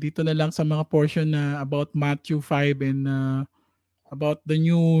posted dito na lang sa mga portion na about Matthew 5 and about the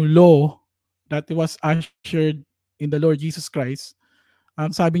new law that was ushered in the Lord Jesus Christ.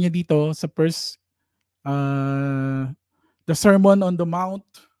 Sabi niya dito sa first, the Sermon on the Mount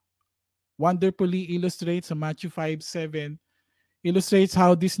wonderfully illustrates sa Matthew 5:7 illustrates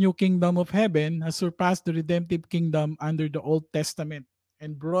how this new kingdom of heaven has surpassed the redemptive kingdom under the Old Testament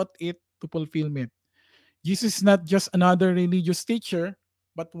and brought it to fulfillment. Jesus is not just another religious teacher,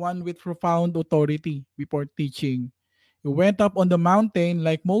 but one with profound authority before teaching. He went up on the mountain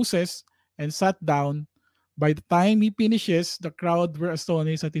like Moses and sat down. By the time he finishes, the crowd were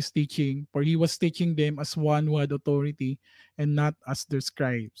astonished at his teaching, for he was teaching them as one who had authority and not as their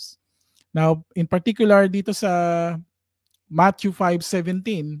scribes. Now, in particular, dito sa Matthew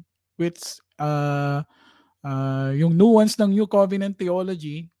 5:17, which yung nuance ng New Covenant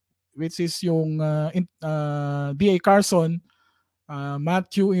Theology, which is yung D.A. Carson,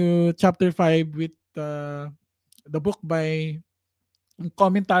 Matthew chapter 5 with the book by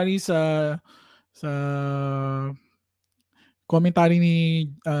commentary sa commentary ni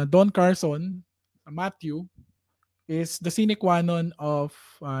Don Carson, Matthew, is the sine qua non of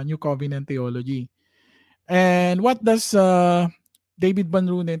New Covenant Theology. And what does David Van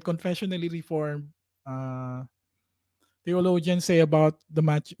Runen, confessionally reformed theologian, say about the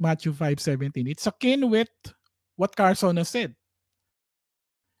Matthew 5:17? It's akin with what Carson has said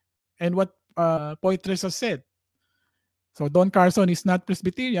and what Poitras has said. So Don Carson is not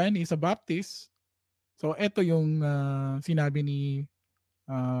Presbyterian, he's a Baptist. So ito yung sinabi ni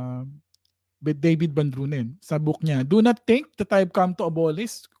uh, David Bandrunen sa book niya. Do not think that I have come to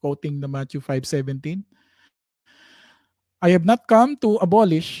abolish, quoting the Matthew 5:17. I have not come to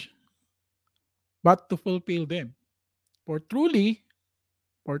abolish, but to fulfill them. For truly,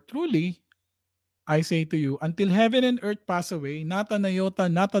 for truly, I say to you, until heaven and earth pass away, not an iota,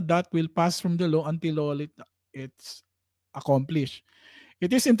 not a dot will pass from the law until all it's accomplished.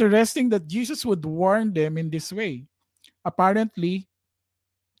 It is interesting that Jesus would warn them in this way. Apparently,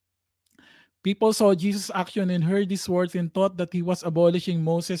 people saw Jesus' action and heard these words and thought that he was abolishing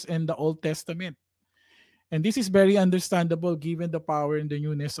Moses and the Old Testament. And this is very understandable given the power and the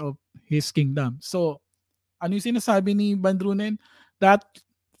newness of his kingdom. So, ano yung sinasabi ni Bandrunen? That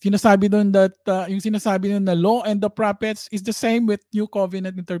sinasabi doon that yung sinasabi doon na law and the prophets is the same with New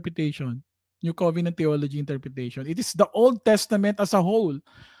Covenant interpretation, New Covenant theology interpretation. It is the Old Testament as a whole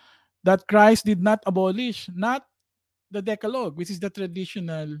that Christ did not abolish, not the Decalogue, which is the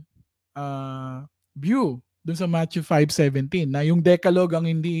traditional view dun sa Matthew 5:17 na yung Decalogue ang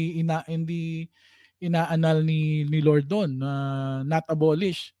hindi inaanal ni Lord doon na not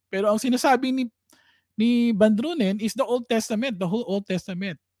abolish. Pero ang sinasabi ni Bandrunen is the Old Testament, the whole Old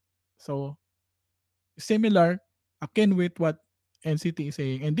Testament. So similar akin with what NCT is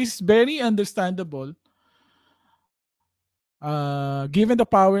saying. And this is very understandable. Given the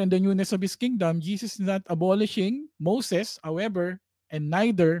power and the newness of his kingdom, Jesus is not abolishing Moses, however, and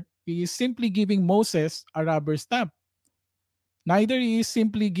neither he is simply giving Moses a rubber stamp. Neither he is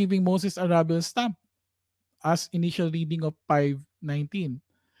simply giving Moses a rubber stamp as initial reading of 5:19.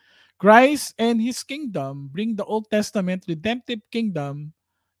 Christ and his kingdom bring the Old Testament redemptive kingdom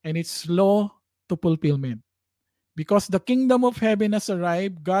and its law to fulfillment. Because the kingdom of heaven has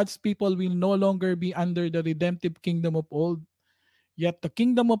arrived, God's people will no longer be under the redemptive kingdom of old. Yet the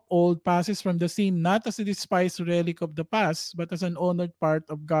kingdom of old passes from the scene not as a despised relic of the past, but as an honored part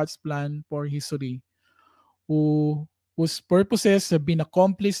of God's plan for history, whose purposes have been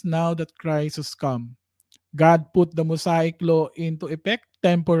accomplished now that Christ has come. God put the Mosaic law into effect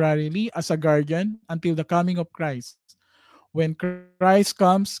temporarily as a guardian until the coming of Christ. When Christ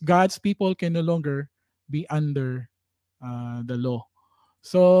comes, God's people can no longer be under the law.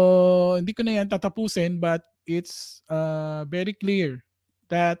 So, hindi ko na yan tatapusin, but it's very clear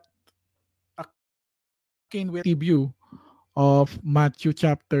that akin with view of Matthew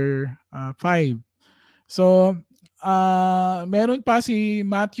chapter 5. So, meron pa si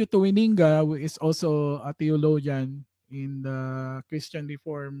Matthew Tuwininga, who is also a theologian in the Christian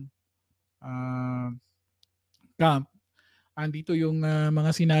Reform camp. Andito yung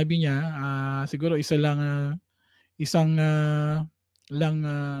mga sinabi niya. Siguro isang lang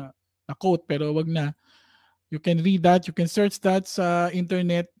na quote pero wag na. You can read that, you can search that sa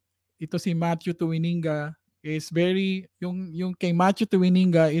internet. Ito si Matthew Tuwininga is very yung kay Matthew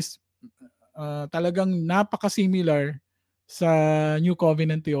Tuwininga is talagang napaka-similar sa New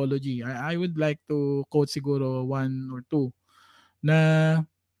Covenant theology. I would like to quote siguro one or two na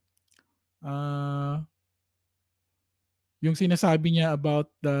yung sinasabi niya about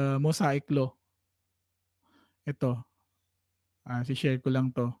the Mosaic Law. Ito, si-share ko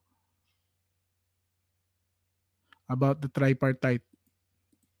lang to. About the tripartite.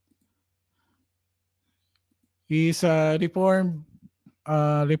 He's a reformed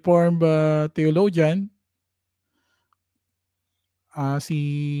theologian,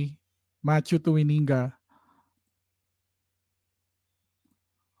 si Matthew Tuwininga.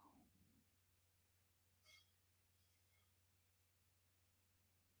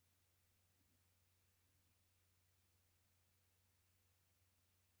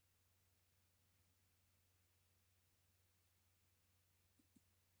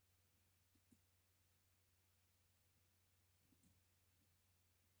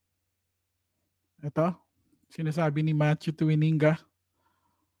 Ito, sinasabi ni Matthew Tuwininga.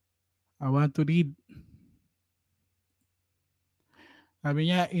 I want to read.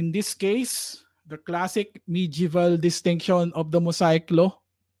 Sabi niya, in this case, the classic medieval distinction of the Mosaic Law,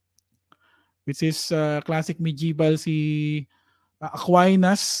 which is classic medieval si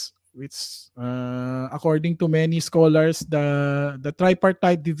Aquinas, which according to many scholars, the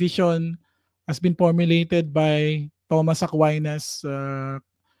tripartite division has been formulated by Thomas Aquinas,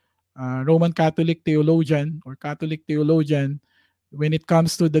 Roman Catholic theologian or Catholic theologian, when it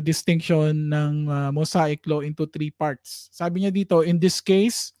comes to the distinction ng Mosaic Law into three parts. Sabi niya dito, in this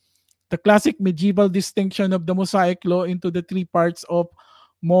case, the classic medieval distinction of the Mosaic Law into the three parts of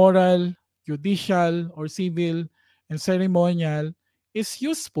moral, judicial, or civil, and ceremonial is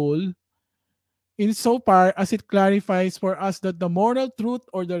useful insofar as it clarifies for us that the moral truth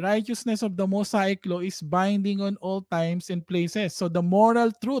or the righteousness of the Mosaic law is binding on all times and places. So the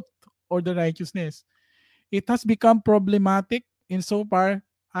moral truth or the righteousness, it has become problematic insofar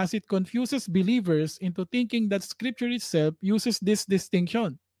as it confuses believers into thinking that Scripture itself uses this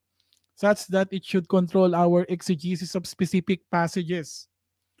distinction, such that it should control our exegesis of specific passages,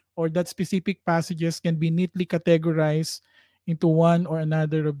 or that specific passages can be neatly categorized into one or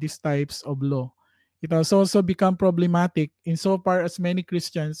another of these types of law. It has also become problematic insofar as many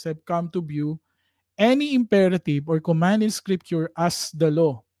Christians have come to view any imperative or command in Scripture as the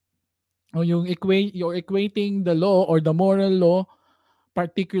law. O you're equating the law or the moral law,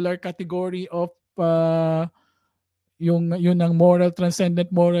 particular category of yung yun ang moral,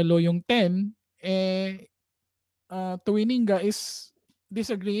 transcendent moral law, yung 10, Tuwininga is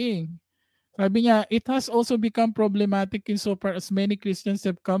disagreeing. Sabi niya, it has also become problematic insofar as many Christians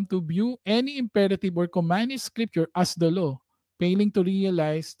have come to view any imperative or command in Scripture as the law, failing to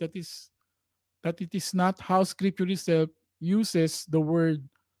realize that it is not how Scripture itself uses the word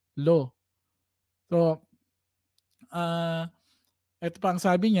law. So, uh, ito pang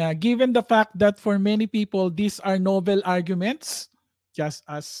sabi niya, given the fact that for many people these are novel arguments, just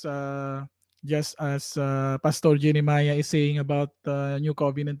as Pastor Jeremiah is saying about New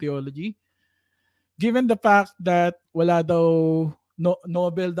Covenant theology, given the fact that wala daw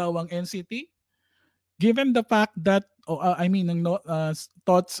novel daw ang NCT, given the fact that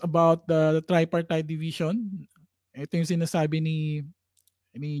thoughts about the tripartite division, ito yung sinasabi ni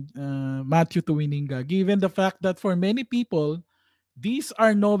Matthew Tuwininga, given the fact that for many people these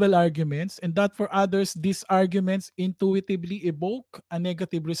are novel arguments and that for others these arguments intuitively evoke a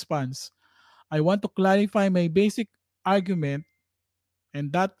negative response, I want to clarify my basic argument.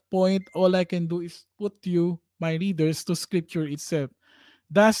 And that point, all I can do is put you, my readers, to Scripture itself.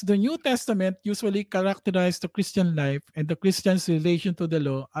 Thus, the New Testament usually characterizes the Christian life and the Christian's relation to the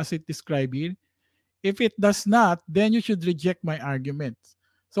law as it described here. If it does not, then you should reject my argument.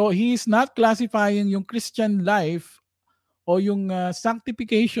 So, he is not classifying yung Christian life o yung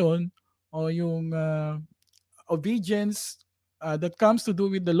sanctification o yung obedience that comes to do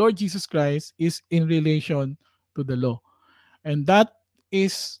with the Lord Jesus Christ is in relation to the law. And that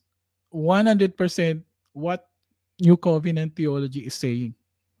is 100% what New Covenant theology is saying.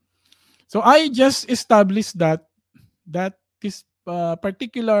 So I just established that this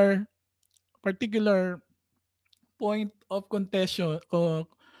particular point of contention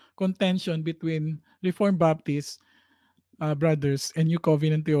between Reformed Baptist brothers and New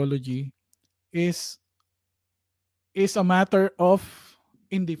Covenant theology is is a matter of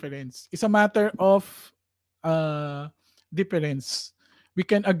indifference. It's a matter of uh, difference. We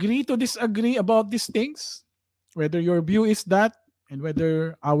can agree to disagree about these things, whether your view is that and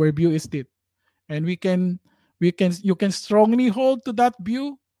whether our view is this. And you can strongly hold to that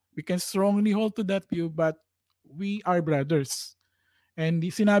view. We can strongly hold to that view, but we are brothers. And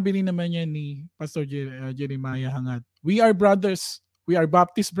sinabi rin naman niya ni Pastor Jeremiah Hangad, we are brothers. We are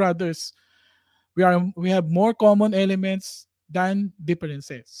Baptist brothers. We have more common elements than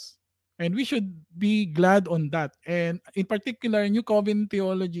differences. And we should be glad on that. And in particular, New Covenant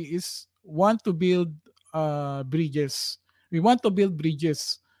theology is want to build bridges. We want to build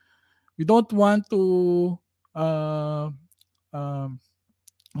bridges. We don't want to uh, um,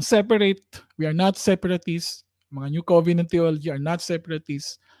 separate. We are not separatists. Mga New Covenant theology are not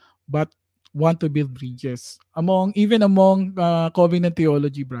separatists, but want to build bridges even among covenant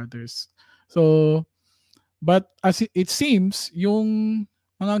theology brothers. So, but as it seems, yung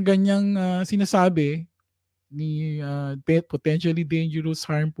mga ganyang sinasabi ni potentially dangerous,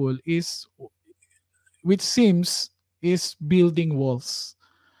 harmful is, which seems is building walls.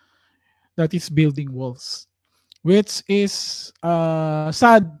 That is building walls. Which is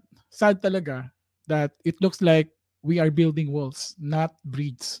sad talaga that it looks like we are building walls, not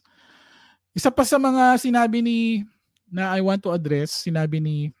bridges. Isa pa sa mga sinabi na I want to address, sinabi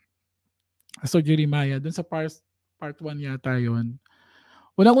ni Pastor Jeremiah dun sa part 1 yata yun.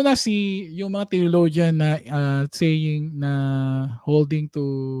 Unang-una yung mga theologian na saying na holding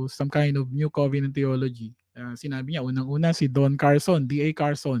to some kind of New Covenant theology. Sinabi niya, unang-una si Don Carson, D.A.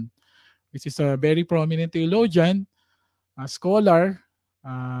 Carson, which is a very prominent theologian, scholar,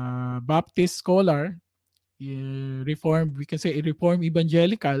 Baptist scholar, Reformed, we can say Reformed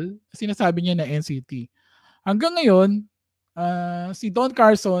Evangelical, sinasabi niya na NCT. Hanggang ngayon, si Don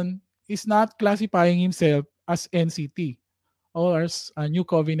Carson is not classifying himself as NCT or as a New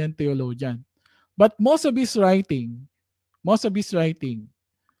Covenant theologian. But most of his writing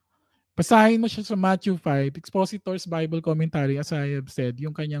Basahin mo siya sa Matthew 5, Expositor's Bible Commentary, as I have said,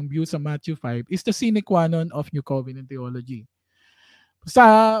 yung kanyang view sa Matthew 5 is the sine qua non of New Covenant Theology.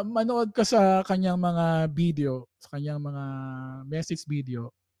 Manood ka sa kanyang mga video, sa kanyang mga message video,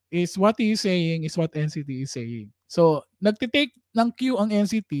 is what he is saying is what NCT is saying. So, nagtitake ng cue ang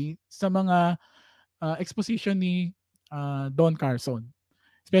NCT sa mga exposition ni Don Carson.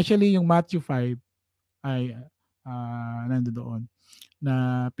 Especially yung Matthew 5 ay nandoon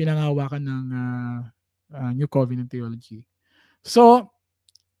na pinangahawakan ng New Covenant Theology. So,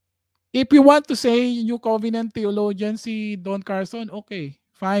 if you want to say New Covenant theologian si Don Carson, okay,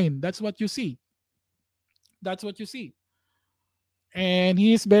 fine. That's what you see. That's what you see. And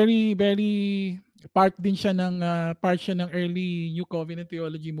he is very, very part din siya ng part siya ng early New Covenant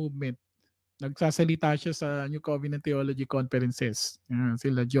Theology movement. Nagsasalita siya sa New Covenant Theology conferences.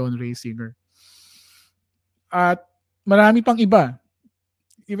 Sila John Ray Singer. At marami pang iba.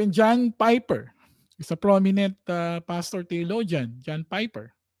 Even John Piper is a prominent pastor theologian. John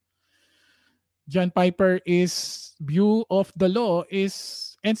Piper. John Piper is view of the law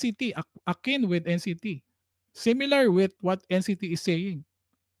is NCT, akin with NCT. Similar with what NCT is saying.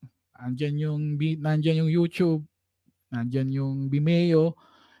 Nandyan yung YouTube, nandyan yung Vimeo,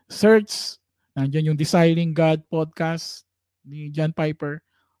 search, nandyan yung Desiring God podcast ni John Piper.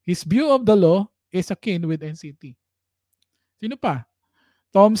 His view of the law is akin with NCT. Sino pa?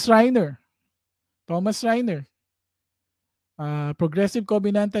 Thomas Reiner. Progressive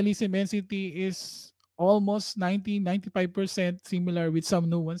covenantalism NCT is almost 90-95% similar with some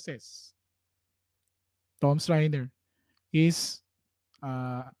nuances. Thomas Reiner, his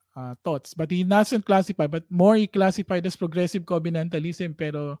thoughts, but he doesn't classify, but more he classified as progressive covenantalism,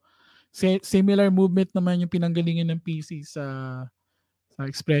 pero similar movement naman yung pinanggalingan ng PC sa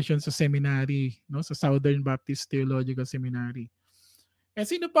expression sa seminary, no, sa Southern Baptist Theological Seminary. And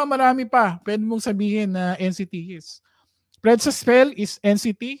sino pa? Marami pa. Pwede mong sabihin na NCT is. Fred Saspel is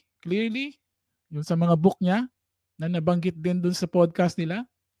NCT, clearly. Yung sa mga book niya, na nabanggit din dun sa podcast nila.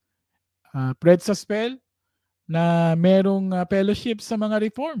 Fred Saspel, na merong fellowship sa mga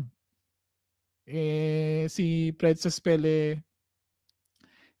reform. Si Fred Saspel,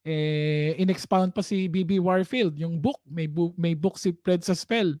 in-expound pa si B.B. Warfield. Yung book, may book si Fred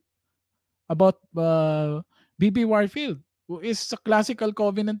Saspel about B.B. Warfield, who is a classical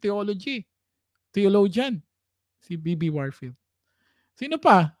covenant theologian. Si B.B. Warfield. Sino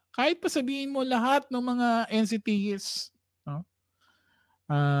pa? Kahit pa sabihin mo lahat ng mga NCTs, no?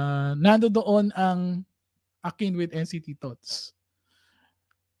 Nandoon ang akin with NCT thoughts.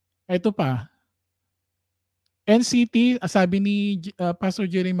 Ito pa. NCT, sabi ni Pastor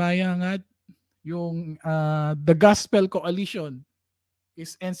Jeremiah nga, yung The Gospel Coalition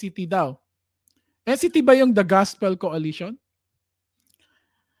is NCT daw. NCT ba yung The Gospel Coalition?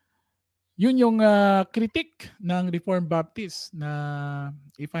 Yun yung critic ng Reformed Baptist na,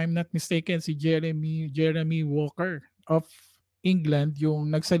 if I'm not mistaken, si Jeremy Walker of England, yung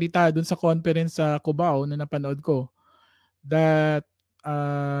nagsalita dun sa conference sa Cubao na napanood ko, that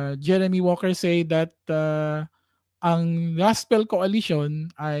Jeremy Walker say that ang Gospel Coalition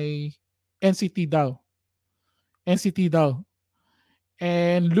ay NCT daw. NCT daw.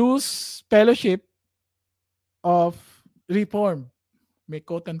 And loose fellowship of reform. May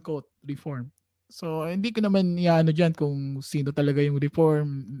quote-unquote reform. So, hindi ko naman iano dyan kung sino talaga yung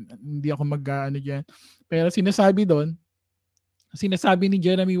reform. Hindi ako mag-ano dyan. Pero sinasabi doon, sinasabi ni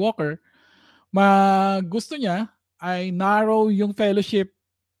Jeremy Walker, gusto niya ay narrow yung fellowship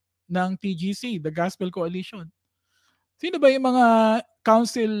ng TGC, the Gospel Coalition. Sino ba yung mga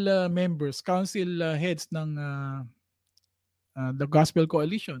council members, council heads ng the Gospel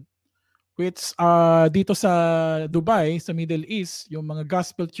Coalition? Which dito sa Dubai, sa Middle East, yung mga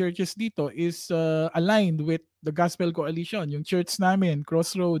gospel churches dito is aligned with the Gospel Coalition. Yung church namin,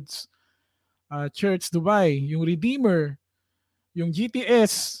 Crossroads Church Dubai, yung Redeemer, yung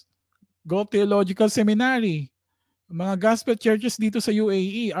GTS, Gulf Theological Seminary, mga gospel churches dito sa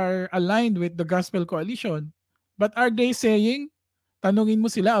UAE are aligned with the Gospel Coalition. But are they saying, tanungin mo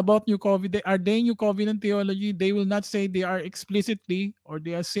sila about New Covenant, are they New Covenant theology? They will not say they are explicitly, or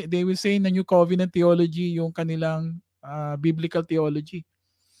they will say na New Covenant theology yung kanilang biblical theology.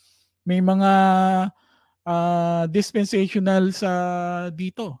 May mga dispensational sa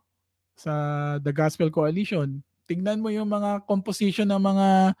dito, sa The Gospel Coalition. Tingnan mo yung mga composition ng mga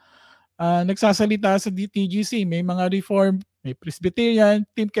nagsasalita sa TGC. May mga Reform, may Presbyterian,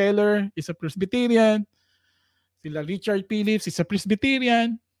 Tim Keller is a Presbyterian, sila Richard Phillips is a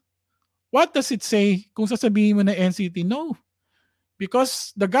Presbyterian. What does it say kung sasabihin mo na NCT? No.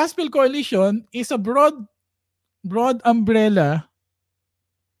 Because the Gospel Coalition is a broad umbrella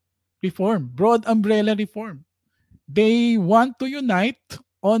reform, broad umbrella reform. They want to unite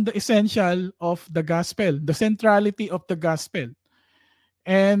on the essential of the gospel, the centrality of the gospel.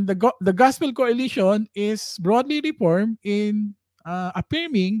 And the gospel coalition is broadly reformed in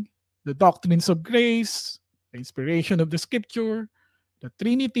affirming the doctrines of grace, the inspiration of the scripture, the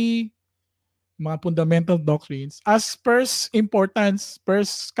Trinity, mga fundamental doctrines as first importance,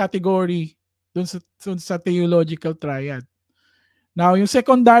 first category dun sa theological triad. Now, yung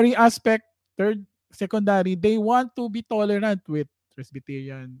secondary aspect, third secondary, they want to be tolerant with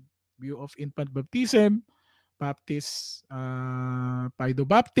Presbyterian view of infant baptism, Baptist,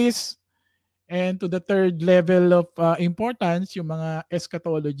 Paido-Baptist, and to the third level of importance, yung mga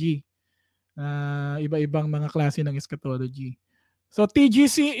eschatology. Iba-ibang mga klase ng eschatology. So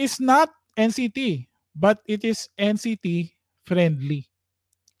TGC is not NCT, but it is NCT friendly.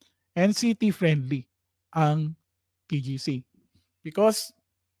 NCT friendly ang TGC. Because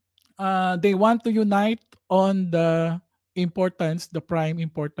they want to unite on the importance, the prime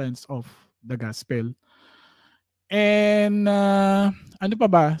importance of the gospel. And ano pa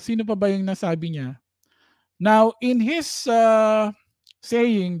ba? Sino pa ba yung nasabi niya? Now, in his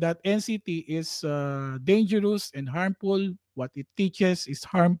saying that NCT is dangerous and harmful, what it teaches is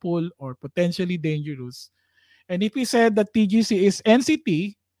harmful or potentially dangerous. And if he said that TGC is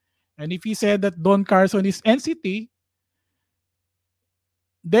NCT, and if he said that Don Carson is NCT,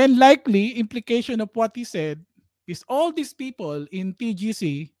 then likely implication of what he said is all these people in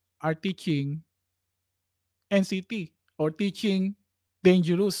TGC are teaching NCT or teaching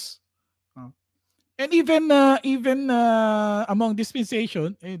dangerous. And even among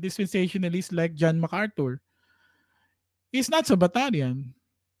dispensationalists like John MacArthur, he's not Sabbatarian,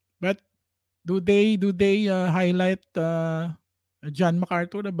 but do they highlight John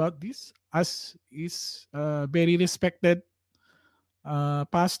MacArthur about this as is very respected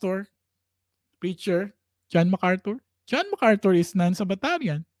pastor, preacher, John MacArthur? John MacArthur is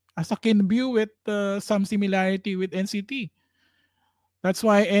non-Sabbatarian, as I can view with some similarity with NCT. That's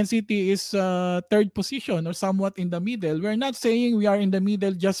why NCT is third position or somewhat in the middle. We're not saying we are in the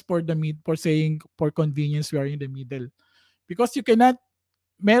middle just for saying for convenience we are in the middle. Because you cannot,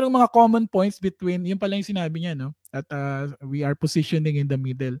 merong mga common points between, yung pala yung sinabi niya, no? That we are positioning in the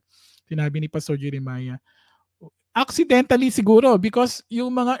middle. Sinabi ni Pastor Jeremiah. Accidentally siguro because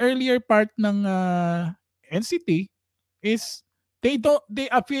yung mga earlier part ng NCT is they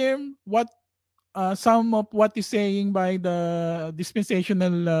affirm what some of what is saying by the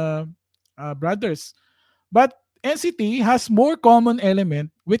dispensational brothers. But NCT has more common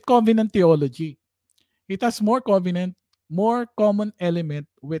element with covenant theology. It has more common element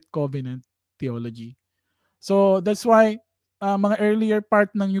with covenant theology. So that's why mga earlier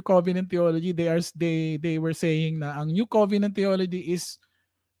part ng New Covenant theology, they were saying na ang New Covenant theology is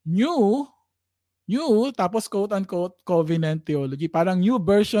new tapos quote unquote covenant theology, parang new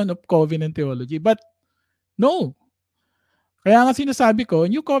version of covenant theology. But no. Kaya nga sinasabi ko,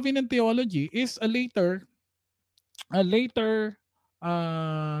 New Covenant theology is a later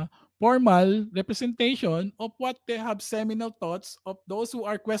formal representation of what they have seminal thoughts of those who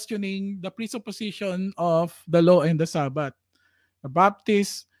are questioning the presupposition of the law and the Sabbath. A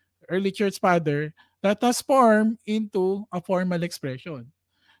Baptist, early church father that has formed into a formal expression.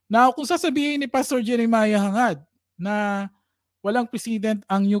 Now, kung sasabihin ni Pastor Jeremiah Hangad na walang precedent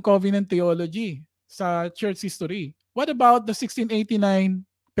ang New Covenant theology sa church history, what about the 1689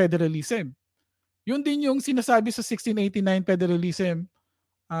 federalism? Yun din yung sinasabi sa 1689 federalism,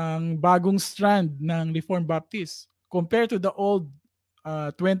 ang bagong strand ng Reformed Baptist compared to the old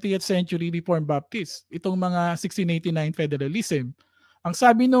 20th century Reformed Baptist. Itong mga 1689 federalism. Ang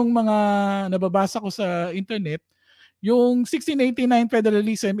sabi nung mga nababasa ko sa internet, yung 1689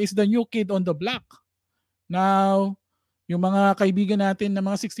 federalism is the new kid on the block. Now, yung mga kaibigan natin na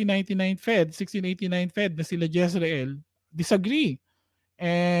mga 1689 Fed na sila Jezreel, disagree.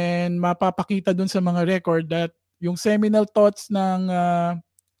 And mapapakita dun sa mga record that yung seminal thoughts ng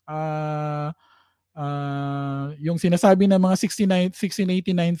yung sinasabi ng mga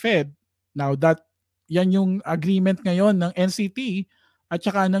 1689 Fed, now that yan yung agreement ngayon ng NCT at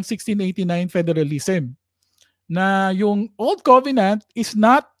saka ng 1689 federalism, na yung Old Covenant is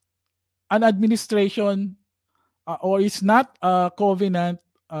not an administration or is not a covenant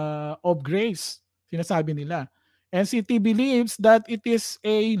of grace, sinasabi nila. NCT believes that it is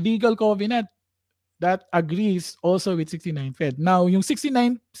a legal covenant that agrees also with 69 Fed. Now, yung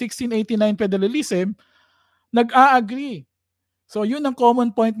 1689 federalism, nag-a-agree. So, yun ang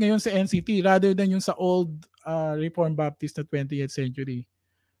common point ngayon sa NCT rather than yung sa old Reformed Baptist na 20th century.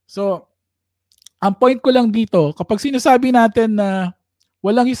 So, ang point ko lang dito, kapag sinasabi natin na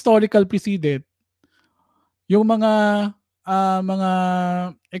walang historical precedent. Yung mga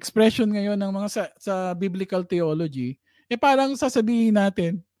expression ngayon ng mga sa biblical theology, parang sasabihin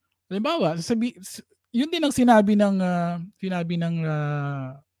natin, halimbawa, yun din ang sinabi ng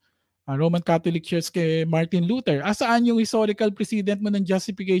Roman Catholic Church kay Martin Luther. Asaan yung historical precedent mo ng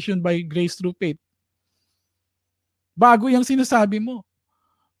justification by grace through faith? Bago yung sinasabi mo.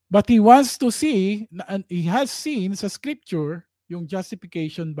 But he wants to see, and he has seen sa scripture, yung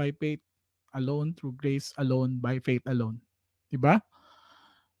justification by faith alone, through grace alone, by faith alone. Diba?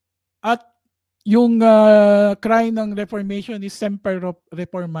 At yung cry ng Reformation is semper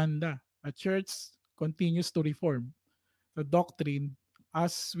reformanda. A church continues to reform the doctrine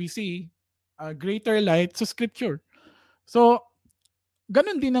as we see a greater light sa scripture. So,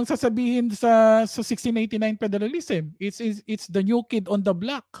 ganun din ang sasabihin sa 1689 federalism. It's the new kid on the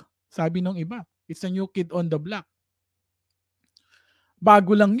block. Sabi nung iba. It's the new kid on the block.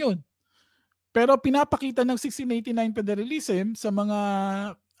 Bago lang yun. Pero pinapakita ng 1689 federalism sa mga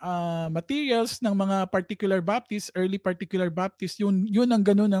materials ng mga particular Baptist, early particular Baptist, yun ang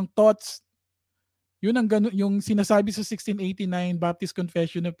ganun ang thoughts. Yun ang ganun, yung sinasabi sa 1689 Baptist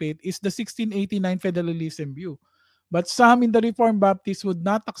Confession of Faith is the 1689 federalism view. But some in the Reformed Baptists would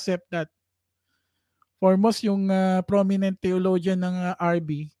not accept that. Foremost, yung prominent theologian ng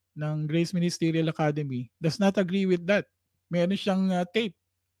RB, ng Grace Ministerial Academy, does not agree with that. Meron siyang tape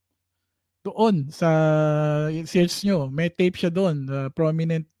doon sa search nyo. May tape siya doon,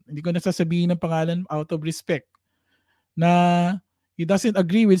 prominent, hindi ko nasasabihin ng pangalan out of respect, na he doesn't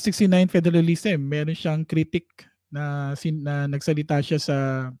agree with 69 federalism. Meron siyang critic na nagsalita siya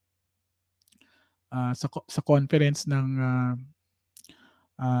sa conference ng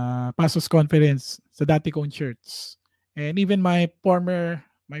Pastors Conference sa dati kong church. And even my former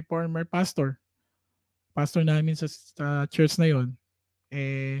pastor namin sa church na yon,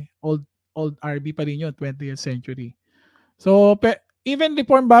 old RB pa rin yun, 20th century. So, even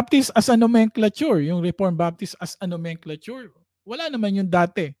Reformed Baptist as a nomenclature, yung Reformed Baptist as a nomenclature, wala naman yung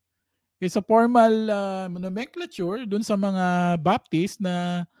dati. It's a formal nomenclature dun sa mga Baptist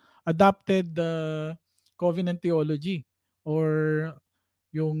na adopted covenant theology or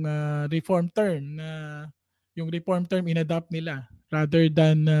yung reform term na yung reform term inadopt nila rather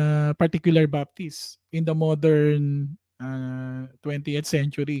than particular Baptist in the modern 20th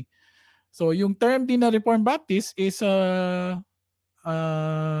century. So yung term din na Reformed Baptist is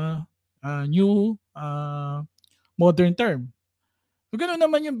new modern term. So ganoon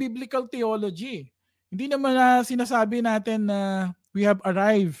naman yung biblical theology. Hindi naman sinasabi natin na we have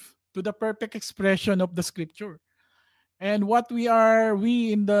arrived to the perfect expression of the scripture. And what we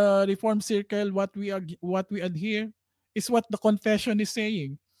in the Reformed circle, what we adhere is what the confession is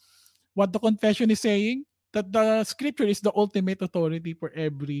saying. What the confession is saying, that the scripture is the ultimate authority for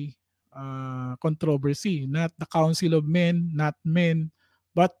every controversy, not the council of men, not men,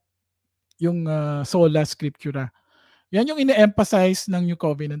 but yung sola scriptura. Yan yung ine-emphasize ng New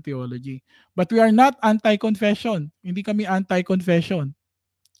Covenant Theology. But we are not anti-confession. Hindi kami anti-confession.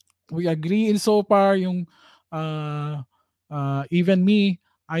 We agree in so far yung even me,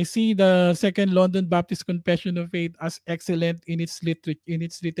 I see the Second London Baptist Confession of Faith as excellent in its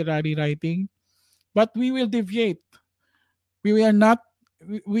literary writing. But we will deviate. We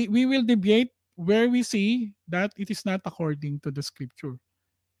will deviate where we see that it is not according to the scripture.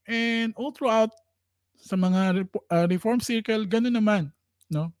 And all throughout sa mga reform circle, ganun naman,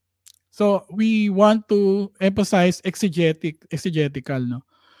 no? So we want to emphasize exegetical, no?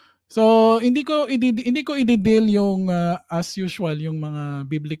 So hindi ko i-deal yung as usual yung mga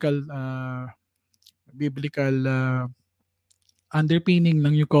biblical underpinning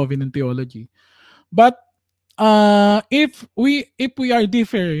ng New Covenant theology. But if we are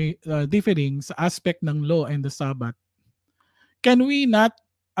differing sa aspect ng law and the Sabbath, can we not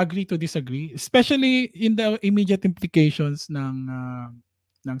agree to disagree, especially in the immediate implications ng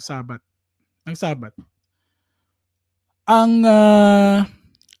Sabbath? Ang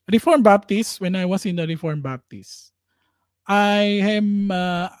Reformed Baptist, when I was in the Reformed Baptist, I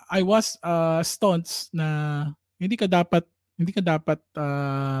was staunch na hindi ka dapat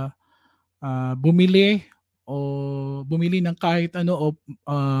bumili ng kahit ano o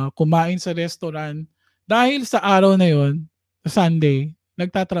kumain sa restaurant dahil sa araw na yon, sa Sunday,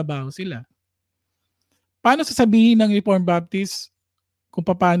 nagtatrabaho sila. Paano sasabihin ng Reformed Baptist kung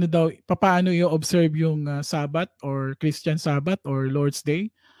paano i-observe yung Sabbath or Christian Sabbath or Lord's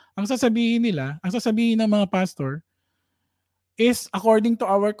Day? Ang sasabihin ng mga pastor is according to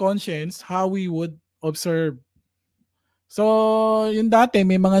our conscience how we would observe. So, yung dati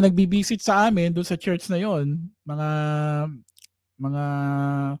may mga nagbi-visit sa amin doon sa church na yon,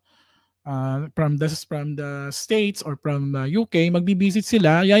 mga from the States or from UK, magbibisit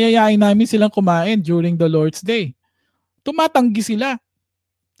sila, yayayain namin silang kumain during the Lord's Day. Tumatanggi sila.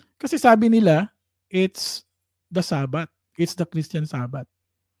 Kasi sabi nila, it's the Sabbath. It's the Christian Sabbath.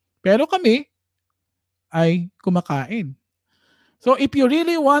 Pero kami ay kumakain. So if you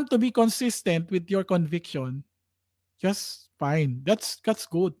really want to be consistent with your conviction, just fine. That's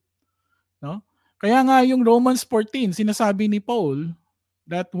good, no? Kaya nga yung Romans 14, sinasabi ni Paul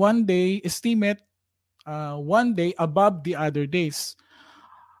that one day estimate one day above the other days.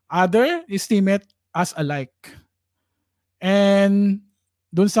 Other estimate as alike. And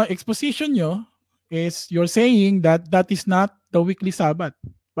dun sa exposition nyo is you're saying that that is not the weekly Sabbath,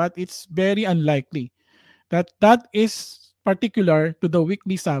 but it's very unlikely that that is particular to the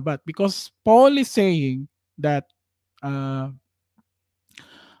weekly Sabbath, because Paul is saying that uh,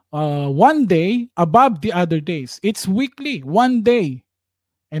 one day above the other days. It's weekly, one day.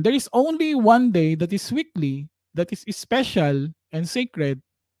 And there is only one day that is weekly, that is special and sacred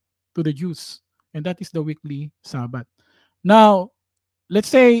to the Jews. And that is the weekly Sabbath. Now, let's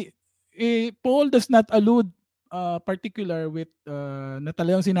say, Paul does not allude particular with na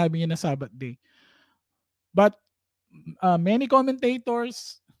talagang sinabi niya na Sabbath day. But many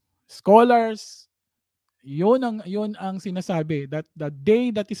commentators, scholars, yun ang sinasabi that the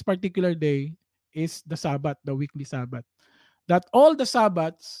day that is particular day is the Sabbath, the weekly Sabbath. That all the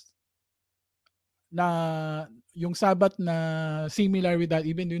Sabbaths na yung Sabbath na similar with that,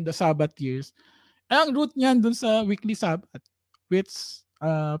 even in the Sabbath years, ang root niyan dun sa weekly Sabbath, which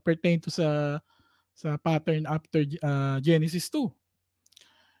pertain to sa pattern after Genesis 2.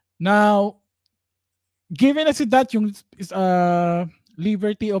 Now, given as that yung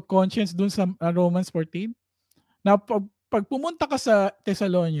liberty of conscience dun sa Romans 14, now pag pumunta ka sa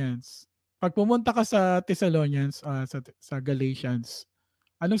Thessalonians, sa Galatians,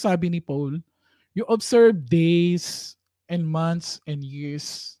 anong sabi ni Paul? You observe days and months and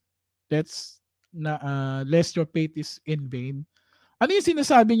years. That's lest your faith is in vain. Ano yung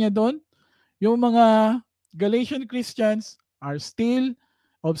sinasabi niya doon? Yung mga Galatian Christians are still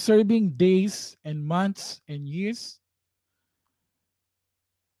observing days and months and years.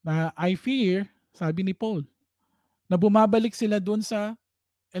 Na I fear, sabi ni Paul, na bumabalik sila doon sa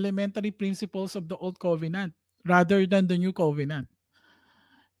elementary principles of the Old Covenant rather than the New Covenant.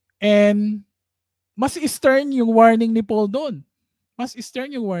 And mas stern yung warning ni Paul doon.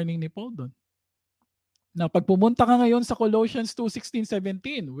 Na pag pumunta ka ngayon sa Colossians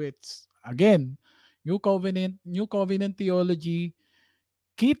 2:16-17, which again, New Covenant theology,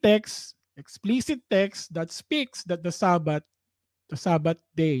 key text, explicit text that speaks that the Sabbath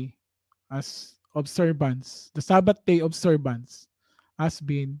day as observance, the Sabbath day observance has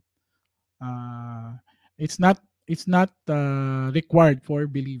been it's not required for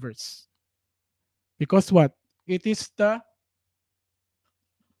believers. Because what? It is the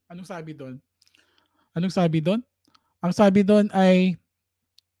Anong sabi doon? Ang sabi doon ay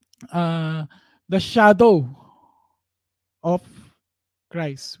the shadow of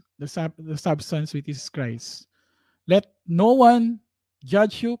Christ, the substance which is Christ. Let no one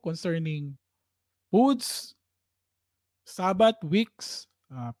judge you concerning foods, Sabbath, weeks,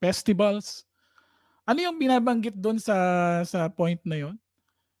 festivals. Ano yung binabanggit doon sa point na yon?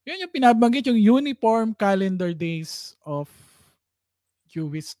 Yun yung binabanggit yung uniform calendar days of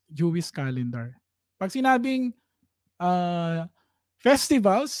Jewish calendar. Pag sinabing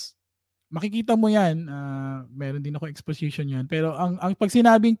festivals, makikita mo yan, meron din ako exposition yan, pero ang pag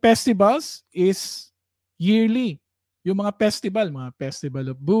sinabing festivals is yearly. Yung mga festival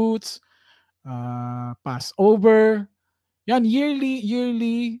of booths, Passover, yan,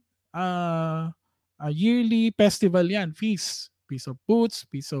 yearly festival yan, feast of booths,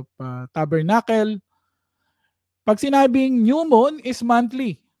 feast of tabernacle. Pag sinabing new moon is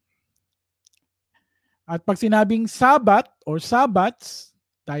monthly. At pag sinabing Sabbath or Sabbats,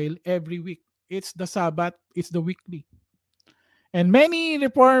 dahil every week, it's the Sabbath, it's the weekly. And many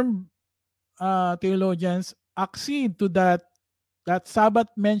Reformed theologians accede to that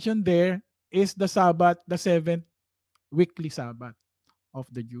Sabbath mentioned there is the Sabbath, the seventh weekly Sabbath of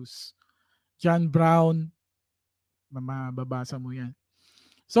the Jews. John Brown, mababasa mo yan.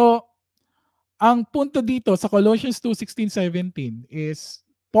 So, ang punto dito sa Colossians 2:16-17 is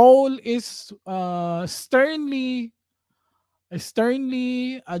Paul is sternly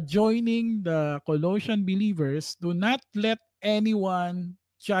adjoining the Colossian believers, do not let anyone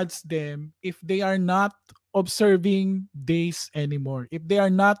judge them if they are not observing days anymore. If they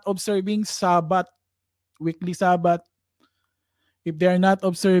are not observing Sabbath, weekly Sabbath, if they are not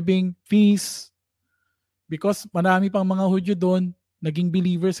observing feasts, because marami pang mga Hudyo doon, naging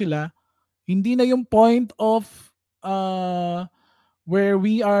believer sila. Hindi na yung point of uh, where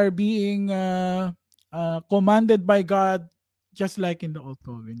we are being commanded by God just like in the Old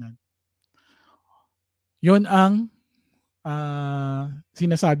Covenant. Yun ang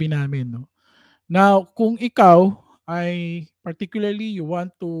sinasabi namin. No? Now, kung ikaw ay particularly you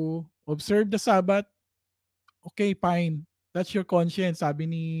want to observe the Sabbath, okay, fine. That's your conscience, sabi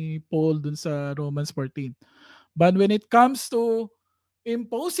ni Paul dun sa Romans 14. But when it comes to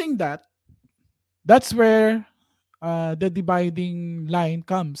imposing that, that's where the dividing line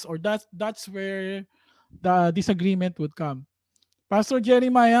comes, or that's where the disagreement would come. Pastor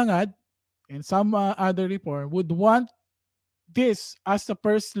Jeremiah Ngad and some other reform would want this as the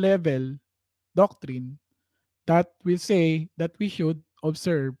first level doctrine that will say that we should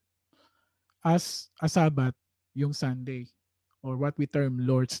observe as a Sabbath yung Sunday, or what we term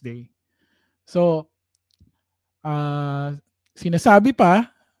Lord's Day. So, sinasabi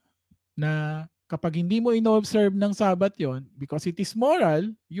pa na kapag hindi mo ino-observe ng Sabbath yon because it is moral,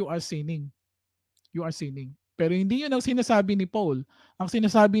 you are sinning. You are sinning. Pero hindi yun ang sinasabi ni Paul. Ang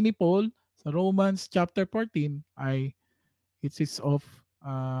sinasabi ni Paul sa Romans chapter 14 ay it is of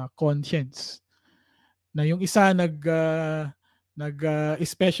conscience. Na yung isa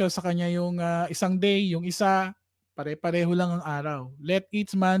special sa kanya yung isang day, yung isa pare-pareho lang ang araw. Let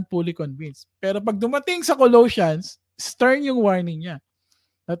each man fully convinced. Pero pag dumating sa Colossians, stern yung warning niya.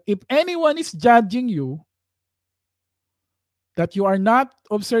 That if anyone is judging you, that you are not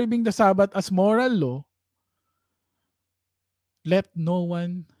observing the Sabbath as moral law, let no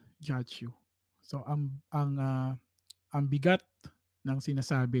one judge you. So ang bigat ng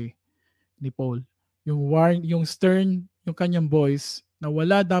sinasabi ni Paul, yung stern, yung kanyang voice na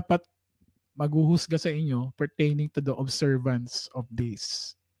wala dapat maghuhusga sa inyo pertaining to the observance of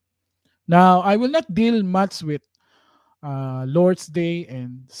this. Now, I will not deal much with Lord's Day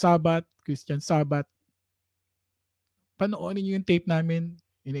and Sabbath, Christian Sabbath. Panoorin niyo yung tape namin,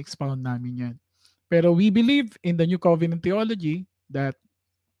 in-expound namin yan. Pero we believe in the New Covenant Theology that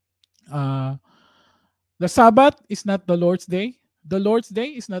the Sabbath is not the Lord's Day. The Lord's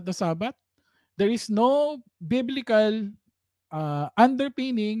Day is not the Sabbath. There is no biblical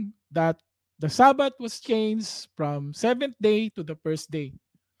underpinning that the Sabbath was changed from 7th day to the first day.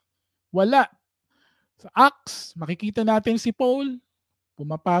 Wala. Sa Acts, makikita natin si Paul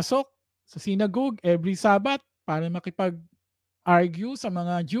pumapasok sa synagogue every Sabbath para makipag-argue sa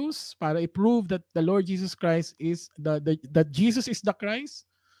mga Jews para i-prove that the Lord Jesus Christ is that Jesus is the Christ.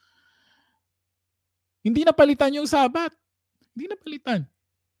 Hindi napalitan yung Sabbath. Hindi napalitan.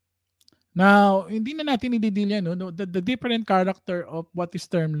 Now, hindi na natin i-deal yan. No? The different character of what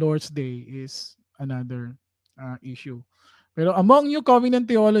is termed Lord's Day is another issue. Pero among New Covenant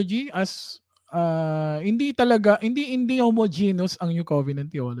Theology, as hindi homogeneous ang New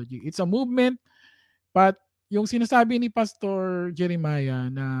Covenant Theology. It's a movement, but yung sinasabi ni Pastor Jeremiah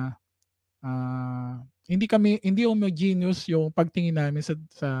na hindi homogeneous yung pagtingin namin sa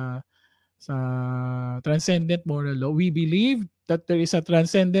transcendent moral law. We believe that there is a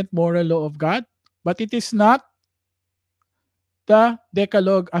transcendent moral law of God, but it is not the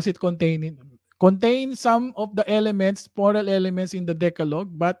Decalogue as it contains some of the moral elements in the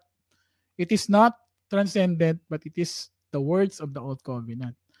Decalogue, but it is not transcendent, but it is the words of the Old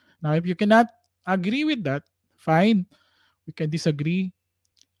Covenant. Now, if you cannot agree with that, fine. We can disagree.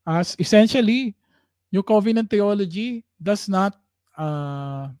 As essentially, New Covenant Theology does not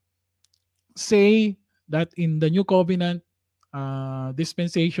say that in the New Covenant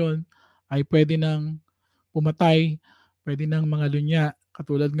dispensation ay pwede nang pumatay, pwede nang mga lunya.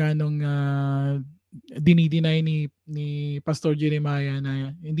 Katulad nga nung dinideny ni Pastor Jeremiah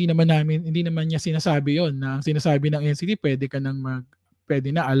na hindi naman niya sinasabi yon, na ang sinasabi ng NCT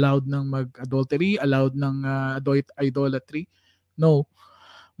pwede na allowed ng mag-adultery, allowed ng idolatry. No.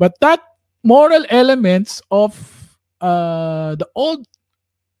 But that moral elements of the old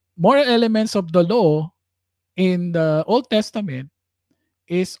moral elements of the law in the Old Testament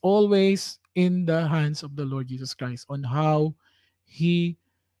is always in the hands of the Lord Jesus Christ on how He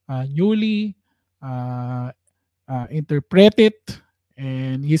newly interpret it,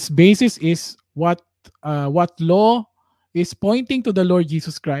 and His basis is what law is pointing to the Lord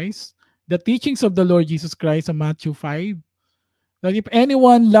Jesus Christ, the teachings of the Lord Jesus Christ in Matthew 5, that if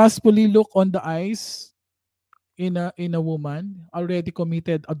anyone lustfully look on the eyes in a woman, already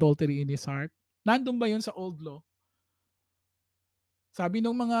committed adultery in his heart. Nandun ba yun sa old law? Sabi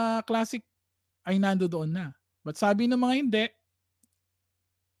ng mga classic ay nandoon na. But sabi ng mga hindi,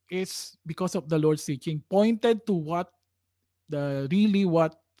 is because of the Lord's teaching, pointed to what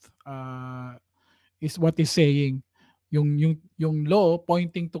is what is saying. Yung law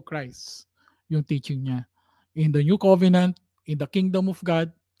pointing to Christ, yung teaching niya. In the new covenant, in the kingdom of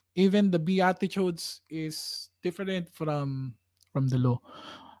God, even the beatitudes is different from the law.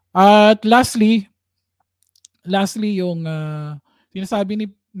 At lastly yung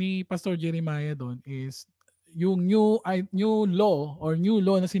sinasabi ni Pastor Jeremiah doon is yung new law or new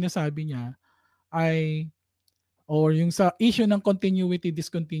law na sinasabi niya ay or yung sa issue ng continuity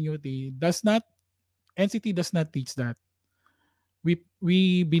discontinuity NCT does not teach that.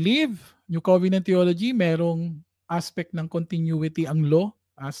 We believe New Covenant Theology merong aspect ng continuity ang law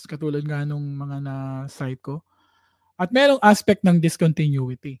as katulad nga nung mga na-cite ko. At merong aspect ng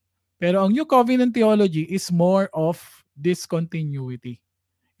discontinuity. Pero ang New Covenant Theology is more of discontinuity.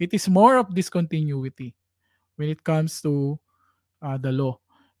 It is more of discontinuity when it comes to the law.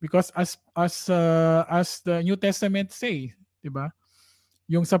 Because as the New Testament say, 'di ba?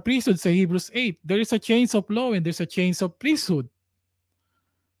 Yung sa priesthood sa Hebrews 8, there is a change of law and there's a change of priesthood.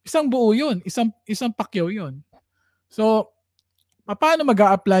 Isang buo 'yun, isang pakyaw 'yun. So, paano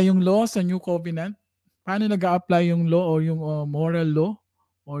mag-a-apply yung law sa New Covenant? Paano nag-a-apply yung law or yung moral law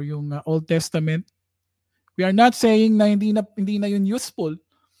or yung Old Testament? We are not saying na hindi na yun useful.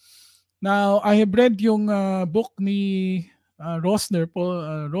 Now, I have read yung book ni Brian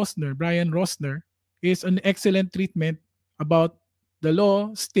Rosner is an excellent treatment about the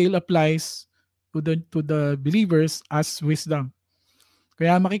law still applies to the believers as wisdom.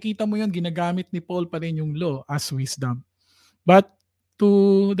 Kaya makikita mo yun, ginagamit ni Paul pa rin yung law as wisdom. But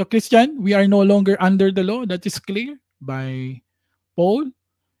to the Christian, we are no longer under the law. That is clear by Paul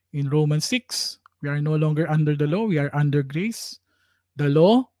in Romans 6. We are no longer under the law. We are under grace. The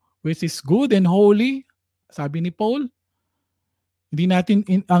law, which is good and holy, sabi ni Paul,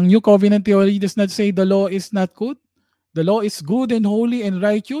 ang New Covenant Theology does not say the law is not good. The law is good and holy and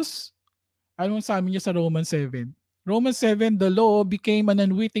righteous. Anong sabi niya sa Romans 7? Romans 7, the law became an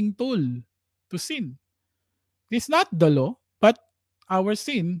unwitting tool to sin. It's not the law, but our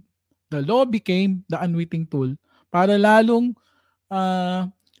sin. The law became the unwitting tool para lalong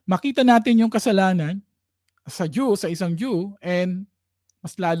makita natin yung kasalanan sa isang Jew, and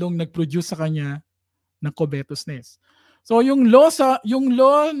mas lalong nag-produce sa kanya ng covetousness. So yung law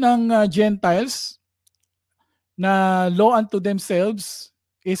ng Gentiles na law unto themselves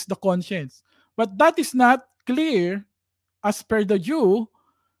is the conscience. But that is not clear as per the Jew.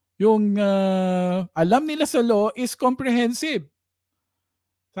 Yung alam nila sa law is comprehensive.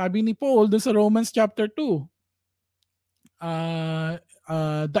 Sabi ni Paul doon sa Romans chapter 2,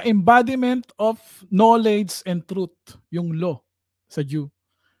 the embodiment of knowledge and truth, yung law sa Jew.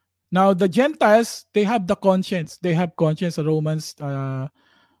 Now, the Gentiles, they have the conscience. They have conscience sa Romans.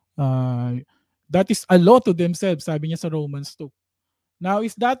 That is a law to themselves, sabi niya sa Romans 2. Now,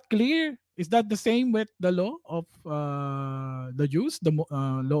 is that clear? Is that the same with the law of the Jews, the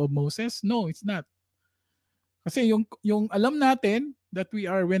law of Moses? No, it's not. Kasi yung alam natin that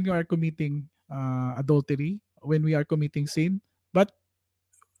when we are committing adultery, when we are committing sin, but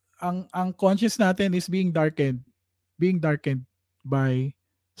ang conscience natin is being darkened by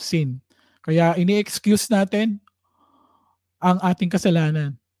sin. Kaya ini-excuse natin ang ating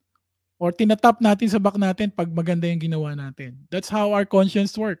kasalanan. Or tinatap natin sa back natin pag maganda yung ginawa natin. That's how our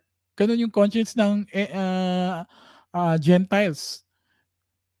conscience work. Ganun yung conscience ng Gentiles.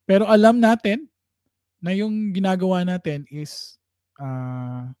 Pero alam natin na yung ginagawa natin is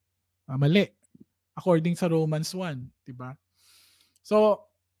mali. According sa Romans 1. Diba? So,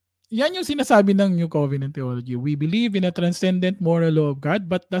 yan yung sinasabi ng New Covenant Theology. We believe in a transcendent moral law of God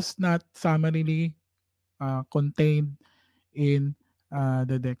but does not summarily contained in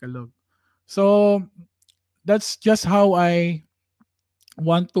the Decalogue. So, that's just how I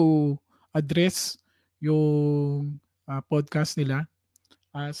want to address yung podcast nila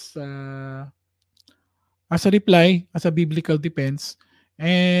as a reply, as a biblical defense.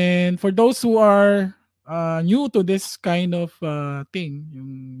 And for those who are new to this kind of thing,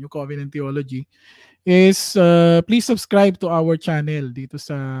 yung New Covenant Theology, is please subscribe to our channel dito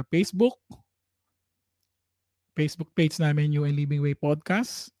sa Facebook page namin, New and Living Way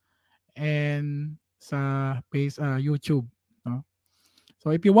Podcast, and sa YouTube. No?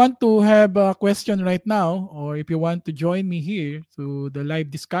 So if you want to have a question right now, or if you want to join me here to the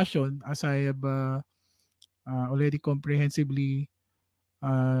live discussion, as I have already comprehensively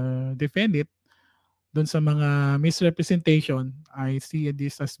defend it, dun sa mga misrepresentation, I see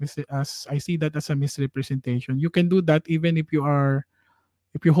that as a misrepresentation. You can do that even if you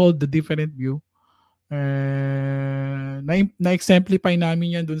hold the different view. Na-exemplify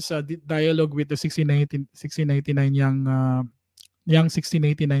namin yan dun sa dialogue with the 1699 yung Young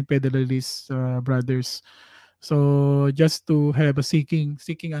 1689 Federalist brothers. So just to have a seeking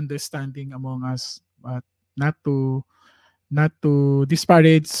understanding among us, but not to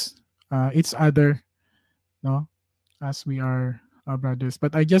disparage each other, no, as we are brothers.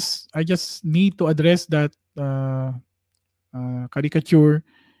 But I just need to address that caricature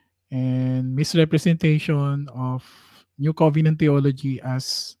and misrepresentation of New Covenant theology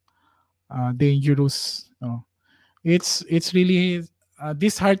as dangerous. No? It's really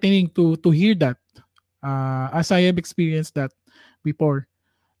disheartening to hear that, as I have experienced that before,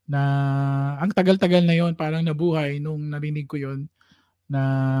 na ang tagal-tagal na yon, parang nabuhay nung narinig ko yon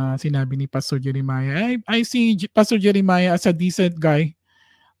na sinabi ni Pastor Jeremiah. I see Pastor Jeremiah as a decent guy.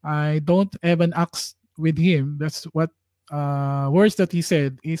 I don't have an axe with him. That's what words that he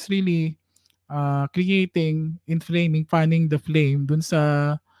said is really creating, inflaming, fanning the flame dun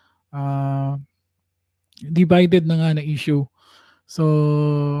sa uh, divided na nga na issue.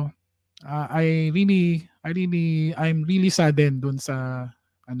 So I'm really saddened dun sa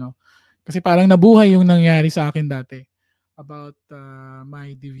ano, kasi parang nabuhay yung nangyari sa akin dati about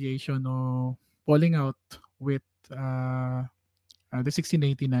my deviation o falling out with the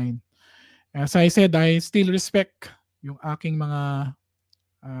 1689. As I said, I still respect yung aking mga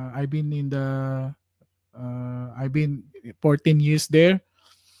I've been 14 years there.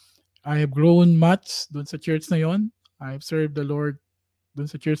 I have grown much doon sa church na yon. I've served the Lord doon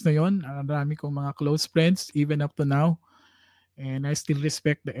sa church na yon. Ang dami kong mga close friends even up to now. And I still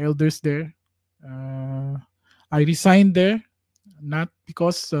respect the elders there. I resigned there not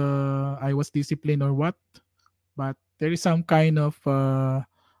because I was disciplined or what, but there is some kind of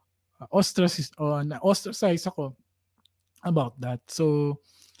ostracize ako about that. So,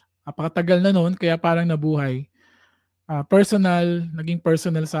 napakatagal na noon kaya parang nabuhay. Naging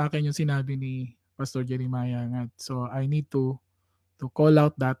personal sa akin yung sinabi ni Pastor Jeremiah. So, I need to call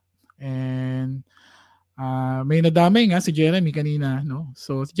out that. And may nadamay nga si Jeremy kanina, no?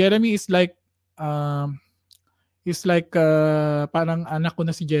 So, si Jeremy is like parang anak ko na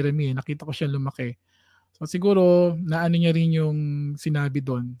si Jeremy. Nakita ko siya lumaki. So siguro naano niya rin yung sinabi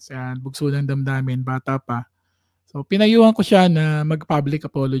doon sa bugso ng damdamin, bata pa. So pinayuhan ko siya na mag-public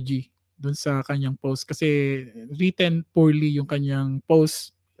apology doon sa kanyang post kasi written poorly yung kanyang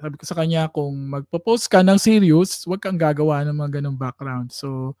post. Sabi ko sa kanya, kung magpo-post ka ng serious, huwag kang gagawa ng mga ganong background.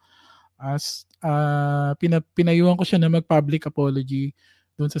 So as pinayuhan ko siya na mag-public apology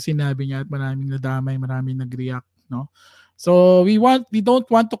doon sa sinabi niya at maraming nadamay, maraming nag-react, no? So we don't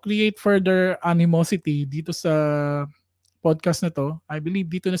want to create further animosity dito sa podcast na to. I believe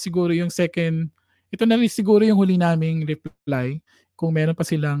dito na siguro yung ito na rin siguro yung huli naming reply kung meron pa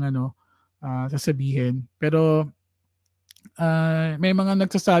silang sasabihin. Pero may mga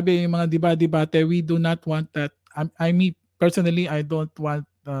nagsasabi, yung mga debate, we do not want that. I mean, personally, I don't want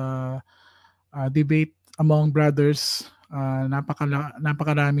debate among brothers.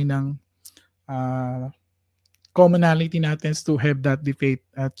 Napakarami ng commonality natin to have that debate.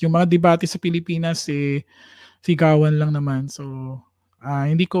 At yung mga debate sa Pilipinas sigawan lang naman. So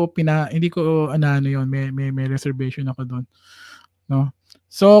hindi ko ano yon, may reservation ako doon, no?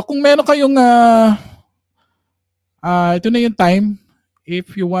 So kung meron kayong ito na yung time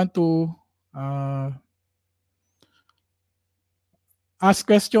if you want to ask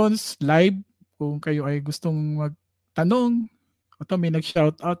questions live, kung kayo ay gustong magtanong. Ito may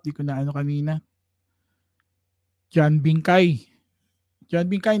nag-shout out, di ko na ano kanina. John Bingkay,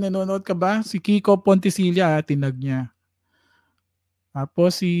 nanonood ka ba? Si Kiko Pontesilia, tinag niya.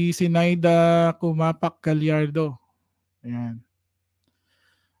 Tapos si Sinaida Kumapak Gagliardo. Ayan.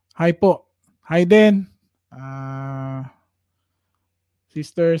 Hi po. Hi din.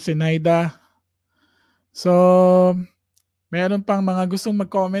 Sister Sinaida. So, meron pang mga gustong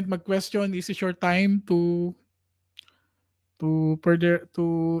mag-comment, mag-question. This is your time to further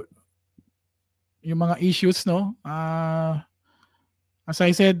to yung mga issues, no? As I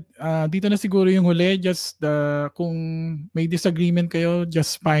said, dito na siguro yung huli. Just kung may disagreement kayo,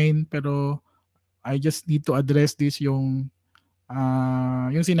 just fine. Pero I just need to address this yung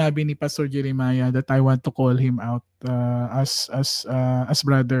sinabi ni Pastor Jeremiah that I want to call him out as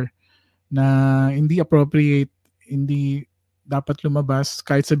brother, na hindi appropriate, hindi dapat lumabas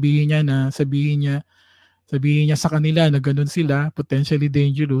kahit sabihin niya sa kanila na ganun sila, potentially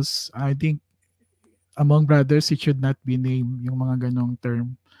dangerous. I think among brothers, it should not be named yung mga ganong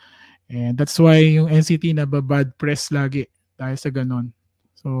term. And that's why yung NCT nababad press lagi dahil sa ganon.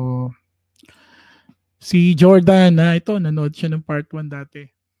 So, si Jordan, ito, nanood siya ng part 1 dati.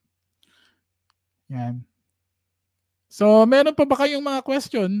 Yan. So, meron pa ba kayong mga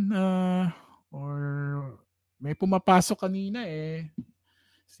question? Or May pumapasok kanina eh.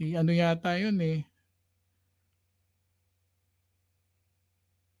 Si ano yata yun eh.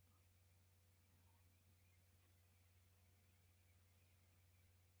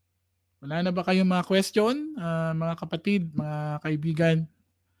 Wala na ba kayong mga question, mga kapatid, mga kaibigan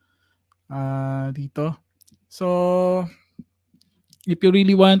dito? So, if you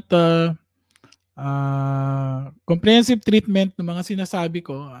really want comprehensive treatment ng mga sinasabi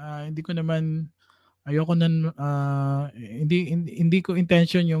ko, hindi ko naman ayoko nan hindi ko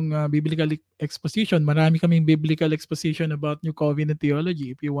intention yung biblical exposition. Marami kaming biblical exposition about New Covenant Theology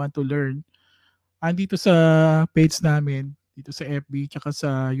if you want to learn. Andito sa page namin, dito sa FB tsaka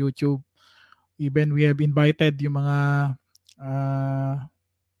sa YouTube. Even we have invited yung mga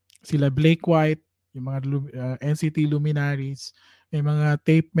sila Blake White, yung mga NCT luminaries. May mga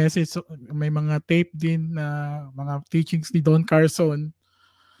tape message, may mga tape din na mga teachings ni Don Carson,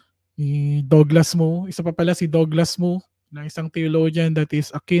 ni Douglas Moo. Isa pa pala si Douglas Moo, na isang theologian that is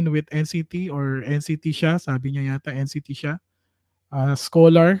akin with NCT or NCT siya. Sabi niya yata NCT siya.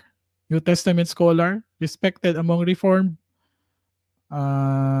 Scholar, New Testament scholar, respected among Reformed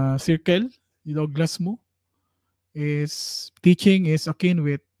circle, ni Douglas Moo. Is teaching is akin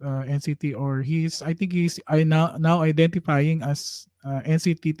with NCT, or I think he's now identifying as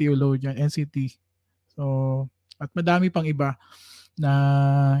NCT theologian, NCT. So, at madami pang iba na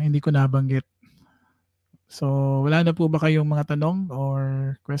hindi ko nabanggit. So, wala na po ba kayong mga tanong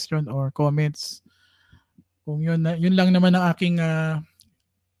or question or comments? Kung yun lang naman ang aking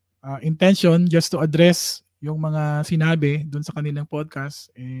intention, just to address yung mga sinabi dun sa kanilang podcast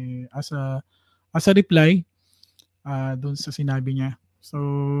as a reply dun sa sinabi niya. So,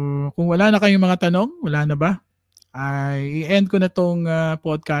 kung wala na kayong mga tanong, wala na ba? I end ko na tong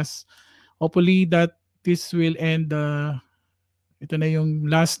podcast. Hopefully that this will end ito na yung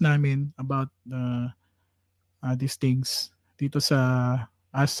last namin about these things dito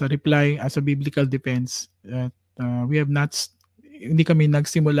as a reply, as a biblical defense that we have not, hindi kami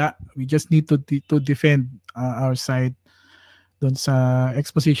nagsimula. We just need to defend our side doon sa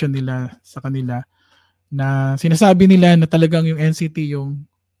exposition nila sa kanila, na sinasabi nila na talagang yung NCT yung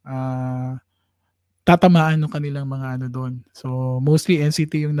tatamaan ng kanilang mga ano doon. So mostly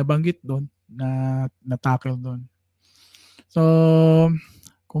NCT yung nabanggit doon, na tackle doon. So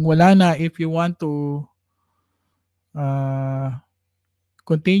kung wala na, if you want to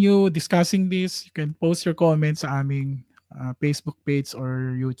continue discussing this, you can post your comments sa aming Facebook page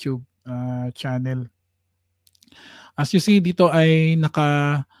or YouTube channel. As you see, dito ay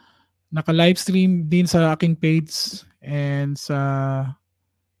naka-live stream din sa aking page and sa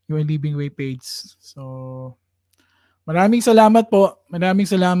yung Living Way page. So, maraming salamat po. Maraming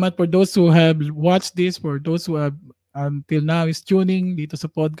salamat for those who have watched this, for those who have until now is tuning dito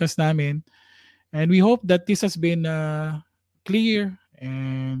sa podcast namin. And we hope that this has been clear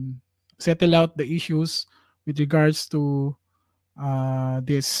and settle out the issues with regards to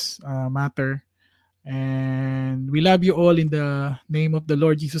this matter. And we love you all in the name of the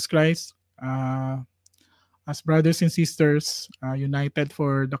Lord Jesus Christ. As brothers and sisters united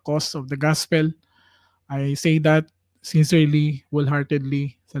for the cause of the gospel, I say that sincerely,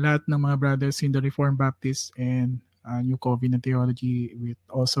 wholeheartedly sa lahat ng mga brothers in the Reformed Baptist and New Covenant Theology,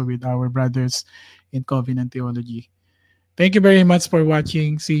 also with our brothers in Covenant Theology. Thank you very much for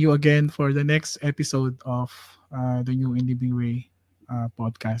watching. See you again for the next episode of the New and Living Way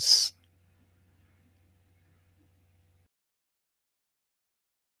podcast.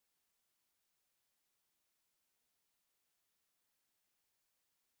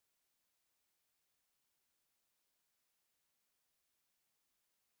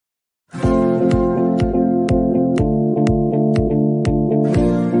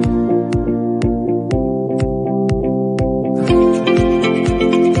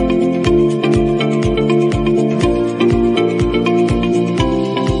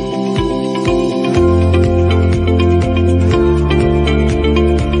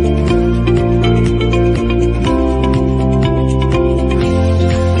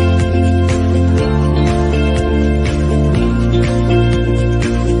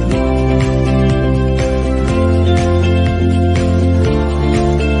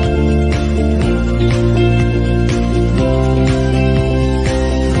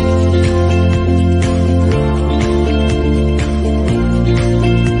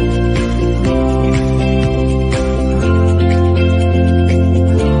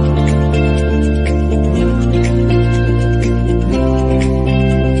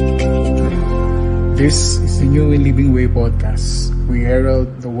 This is the New and Living Way podcast. We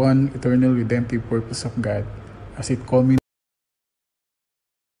herald the one eternal redemptive purpose of God as it culminates